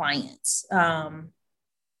other clients? What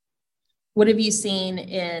have you seen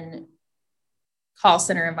in call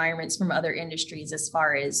center environments from other industries as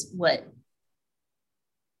far as what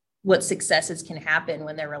successes can happen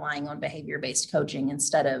when they're relying on behavior-based coaching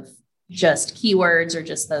instead of just keywords or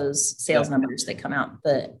just those sales numbers that come out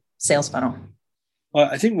the sales funnel? Well,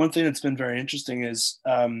 I think one thing that's been very interesting is,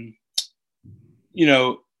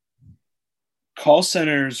 call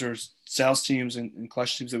centers or sales teams and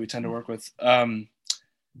collection teams that we tend to work with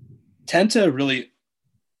tend to really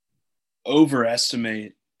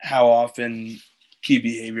overestimate how often key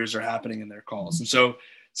behaviors are happening in their calls. And so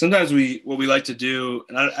sometimes what we like to do,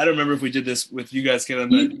 and I don't remember if we did this with you guys, Caitlin,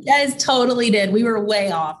 but you guys totally did. We were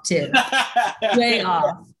way off too. Way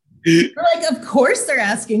off. We're like, of course they're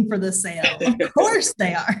asking for the sale. Of course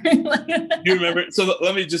they are. You remember? So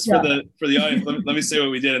let me just for the audience, let me say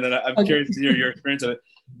what we did, and then I'm curious to hear your experience of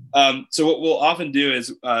it. So what we'll often do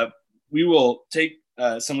is we will take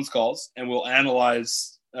someone's calls and we'll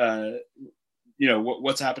analyze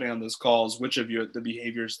what's happening on those calls, which of the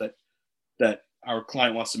behaviors that our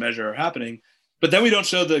client wants to measure are happening, but then we don't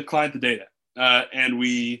show the client the data. And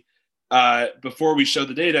we, before we show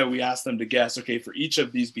the data, we ask them to guess, okay, for each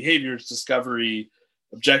of these behaviors, discovery,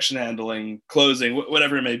 objection handling, closing,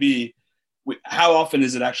 whatever it may be, how often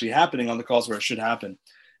is it actually happening on the calls where it should happen?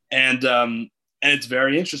 And it's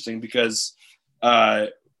very interesting because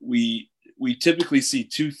we typically see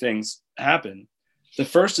two things happen. The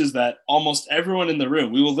first is that almost everyone in the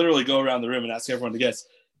room, we will literally go around the room and ask everyone to guess.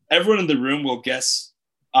 Everyone in the room will guess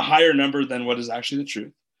a higher number than what is actually the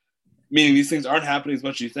truth, meaning these things aren't happening as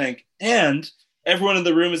much as you think. And everyone in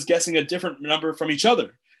the room is guessing a different number from each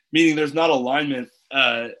other, meaning there's not alignment,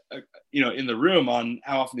 in the room on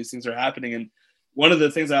how often these things are happening. one of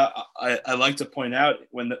the things I like to point out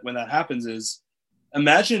when that happens is,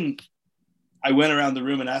 imagine I went around the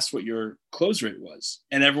room and asked what your close rate was,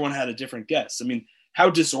 and everyone had a different guess. I mean, how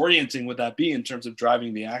disorienting would that be in terms of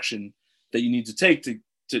driving the action that you need to take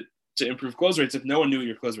to improve close rates if no one knew what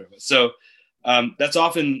your close rate was? So that's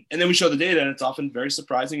often, and then we show the data, and it's often very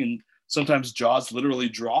surprising, and sometimes jaws literally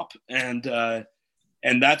drop. And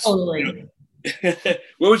that's totally.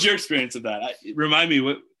 What was your experience of that? Remind me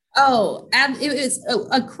what. Oh, it was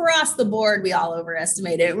across the board. We all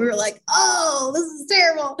overestimated it. We were like, oh, this is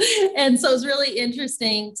terrible. And so it's really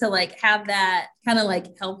interesting to like have that kind of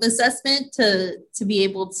like health assessment to be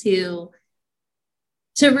able to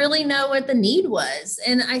really know what the need was.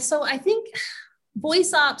 And I think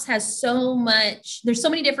voice ops has there's so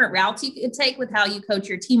many different routes you could take with how you coach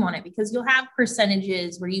your team on it, because you'll have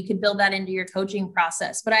percentages where you could build that into your coaching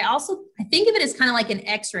process. But I think of it as kind of like an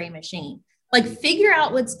X-ray machine. Like, figure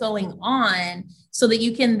out what's going on so that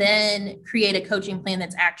you can then create a coaching plan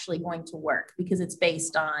that's actually going to work, because it's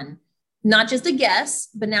based on not just a guess,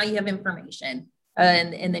 but now you have information,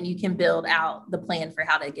 and then you can build out the plan for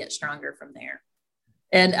how to get stronger from there.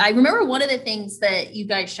 And I remember one of the things that you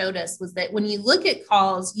guys showed us was that when you look at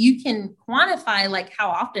calls, you can quantify like how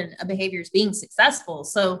often a behavior is being successful.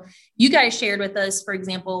 So you guys shared with us, for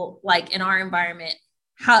example, like in our environment,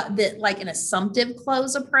 how that like an assumptive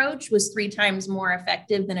close approach was 3 times more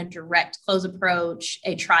effective than a direct close approach,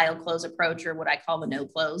 a trial close approach, or what I call the no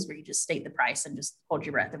close, where you just state the price and just hold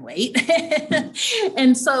your breath and wait.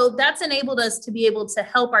 And so that's enabled us to be able to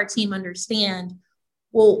help our team understand,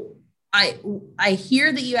 well, I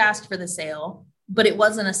hear that you asked for the sale, but it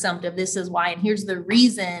wasn't assumptive. This is why, and here's the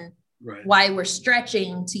reason why we're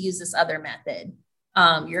stretching to use this other method.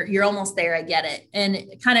 You're almost there. I get it.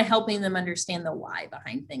 And kind of helping them understand the why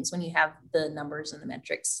behind things when you have the numbers and the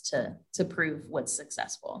metrics to prove what's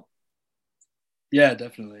successful. Yeah,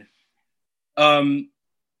 definitely.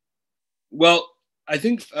 Well, I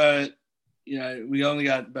think, we only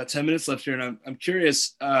got about 10 minutes left here, and I'm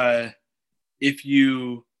curious, if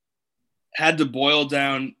you had to boil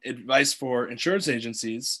down advice for insurance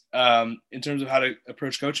agencies, in terms of how to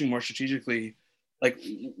approach coaching more strategically. Like,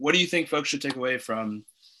 what do you think folks should take away from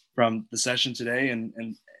the session today,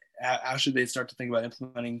 and how should they start to think about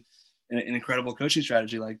implementing an incredible coaching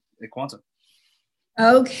strategy like Quantum?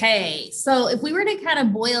 Okay, so if we were to kind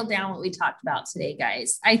of boil down what we talked about today,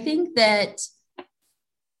 guys, I think that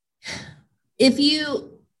if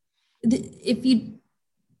you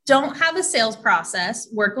don't have a sales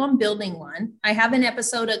process, work on building one. I have an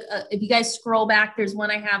episode if you guys scroll back, there's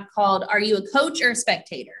one I have called, "Are you a coach or a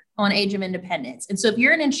spectator?" on Age of Independence. And so if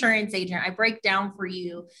you're an insurance agent, I break down for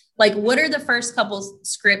you, like, what are the first couple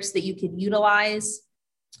scripts that you could utilize?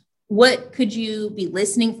 What could you be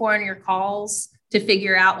listening for in your calls to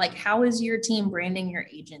figure out, like, how is your team branding your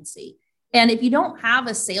agency? And if you don't have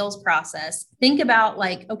a sales process, think about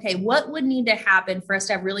like, okay, what would need to happen for us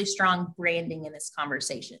to have really strong branding in this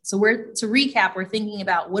conversation? So to recap, we're thinking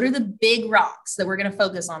about what are the big rocks that we're going to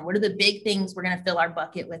focus on? What are the big things we're going to fill our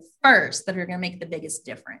bucket with first that are going to make the biggest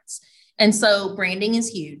difference? And so branding is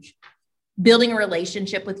huge. Building a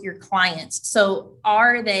relationship with your clients. So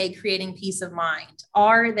are they creating peace of mind?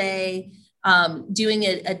 Are they doing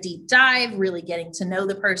a deep dive, really getting to know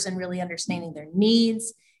the person, really understanding their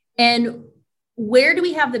needs? And where do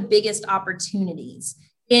we have the biggest opportunities?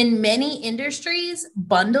 In many industries,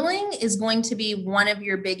 bundling is going to be one of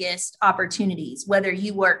your biggest opportunities. Whether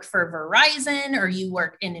you work for Verizon or you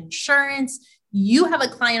work in insurance, you have a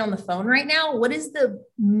client on the phone right now. What is the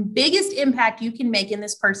biggest impact you can make in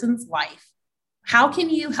this person's life? How can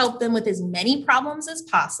you help them with as many problems as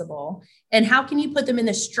possible? And how can you put them in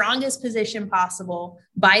the strongest position possible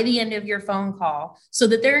by the end of your phone call so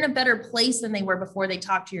that they're in a better place than they were before they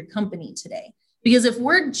talked to your company today? Because if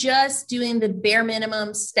we're just doing the bare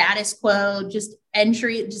minimum status quo, just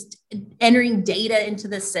entering data into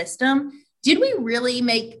the system, did we really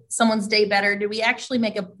make someone's day better? Did we actually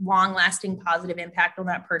make a long-lasting positive impact on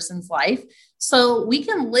that person's life? So we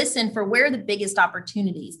can listen for where are the biggest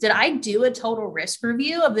opportunities. Did I do a total risk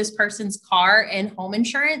review of this person's car and home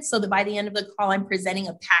insurance so that by the end of the call, I'm presenting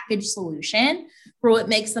a package solution for what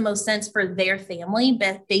makes the most sense for their family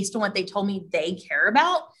based on what they told me they care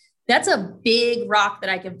about? That's a big rock that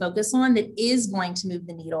I can focus on that is going to move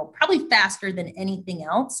the needle probably faster than anything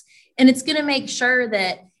else. And it's going to make sure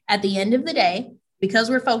that at the end of the day, because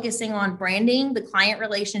we're focusing on branding, the client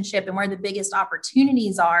relationship, and where the biggest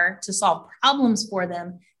opportunities are to solve problems for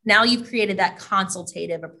them, now you've created that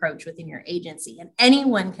consultative approach within your agency, and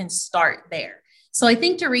anyone can start there. So I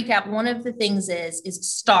think to recap, one of the things is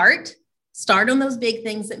start on those big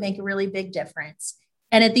things that make a really big difference.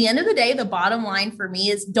 And at the end of the day, the bottom line for me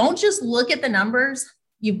is don't just look at the numbers.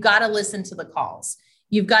 You've got to listen to the calls.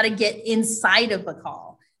 You've got to get inside of the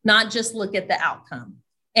call, not just look at the outcome.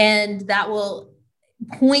 And that will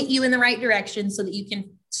point you in the right direction so that you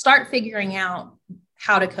can start figuring out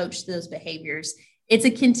how to coach those behaviors. It's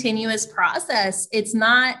a continuous process. It's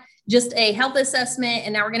not just a health assessment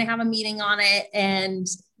and now we're going to have a meeting on it and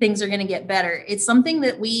things are going to get better. It's something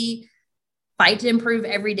that we fight to improve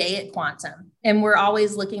every day at Quantum. And we're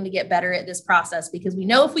always looking to get better at this process because we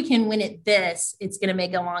know if we can win at this, it's going to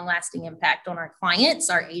make a long lasting impact on our clients,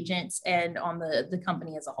 our agents, and on the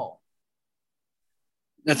company as a whole.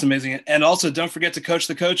 That's amazing. And also don't forget to coach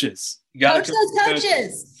the coaches. You coach those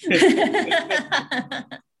coaches.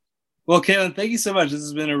 Well, Caitlin, thank you so much. This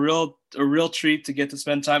has been a real treat to get to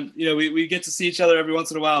spend time. You know, we get to see each other every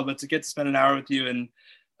once in a while, but to get to spend an hour with you and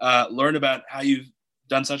learn about how you've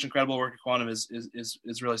done such incredible work at Quantum is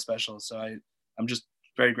really special. So I'm just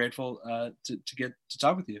very grateful to get to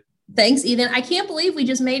talk with you. Thanks, Ethan. I can't believe we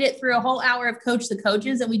just made it through a whole hour of Coach the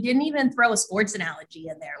Coaches and we didn't even throw a sports analogy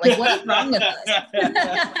in there. Like, what is wrong with us?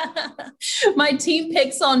 My team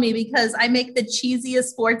picks on me because I make the cheesiest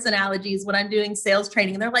sports analogies when I'm doing sales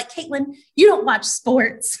training. And they're like, Caitlin, you don't watch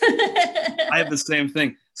sports. I have the same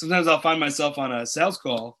thing. Sometimes I'll find myself on a sales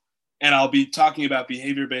call and I'll be talking about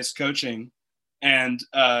behavior-based coaching. And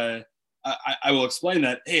I will explain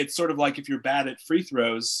that, hey, it's sort of like if you're bad at free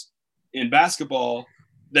throws in basketball,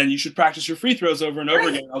 then you should practice your free throws over and over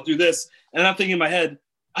again. I'll do this. And I'm thinking in my head,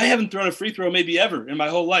 I haven't thrown a free throw maybe ever in my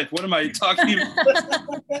whole life. What am I talking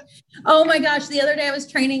about? Oh my gosh. The other day I was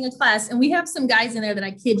training a class and we have some guys in there that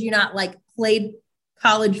I kid you not, like played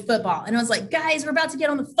college football. And I was like, guys, we're about to get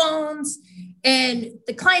on the phones and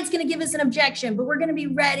the client's going to give us an objection, but we're going to be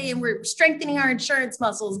ready and we're strengthening our insurance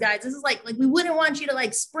muscles, guys. This is like we wouldn't want you to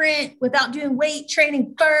like sprint without doing weight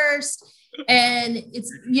training first. And it's,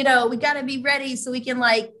 you know, we got to be ready so we can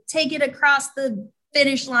like take it across the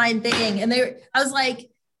finish line thing. And I was like,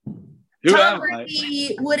 Tom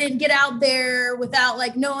Brady wouldn't get out there without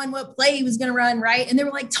like knowing what play he was going to run. Right. And they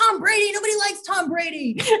were like, Tom Brady, nobody likes Tom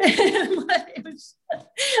Brady.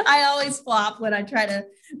 I always flop when I try to,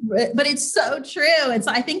 but it's so true. And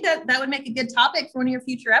so I think that would make a good topic for one of your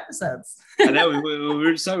future episodes. I know we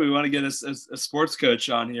decided we want to get a sports coach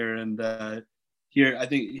on here and,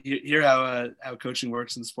 hear how coaching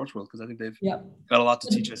works in the sports world, because I think they've got a lot to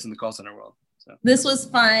teach us in the call center world. So this was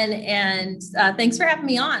fun, and thanks for having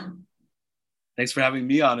me on. Thanks for having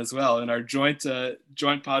me on as well in our joint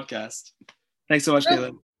podcast. Thanks so much,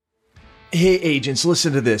 Caitlin. Hey, agents,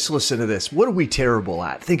 listen to this. What are we terrible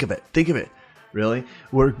at? Think of it. Really?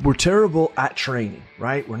 We're terrible at training,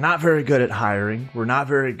 right? We're not very good at hiring. We're not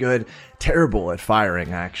very good, terrible at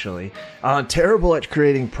firing, actually. Terrible at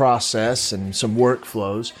creating process and some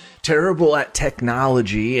workflows. Terrible at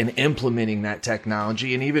technology and implementing that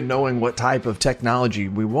technology and even knowing what type of technology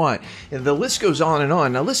we want. And the list goes on and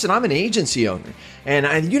on. Now, listen, I'm an agency owner,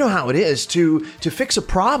 and you know how it is. To fix a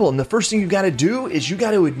problem, the first thing you got to do is you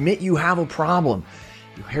got to admit you have a problem.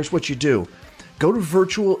 Here's what you do. Go to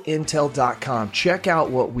virtualintel.com. Check out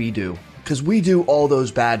what we do, because we do all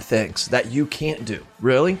those bad things that you can't do,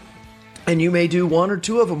 really. And you may do one or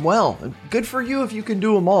two of them well. Good for you if you can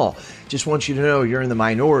do them all. Just want you to know you're in the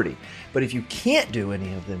minority. But if you can't do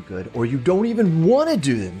any of them good, or you don't even want to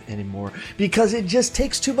do them anymore because it just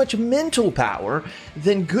takes too much mental power,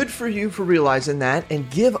 then good for you for realizing that, and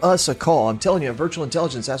give us a call. I'm telling you, at Virtual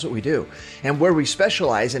Intelligence, that's what we do. And where we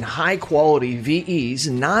specialize in high quality VEs,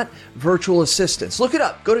 not virtual assistants. Look it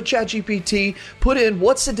up. Go to ChatGPT, put in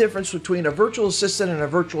what's the difference between a virtual assistant and a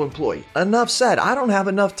virtual employee. Enough said. I don't have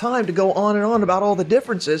enough time to go on and on about all the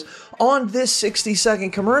differences on this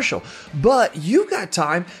 60-second commercial. But you've got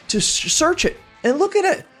time to search it and look at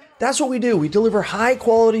it. That's what we do. We deliver high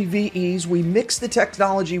quality VEs. We mix the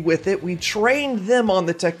technology with it. We train them on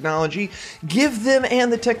the technology, give them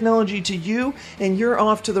and the technology to you, and you're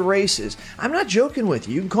off to the races. I'm not joking with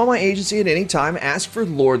you. You can call my agency at any time, ask for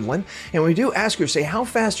Lordland, and we do ask her, say, how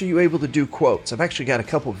fast are you able to do quotes? I've actually got a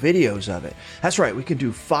couple videos of it. That's right. We can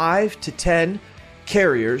do 5 to 10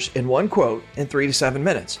 carriers in one quote in 3 to 7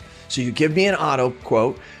 minutes. So you give me an auto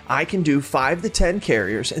quote, I can do 5 to 10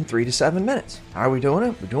 carriers in 3 to 7 minutes. How are we doing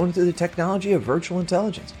it? We're doing it through the technology of virtual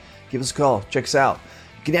intelligence. Give us a call. Check us out.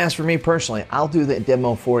 You can ask for me personally. I'll do the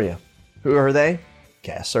demo for you. Who are they?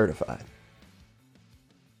 CAS certified.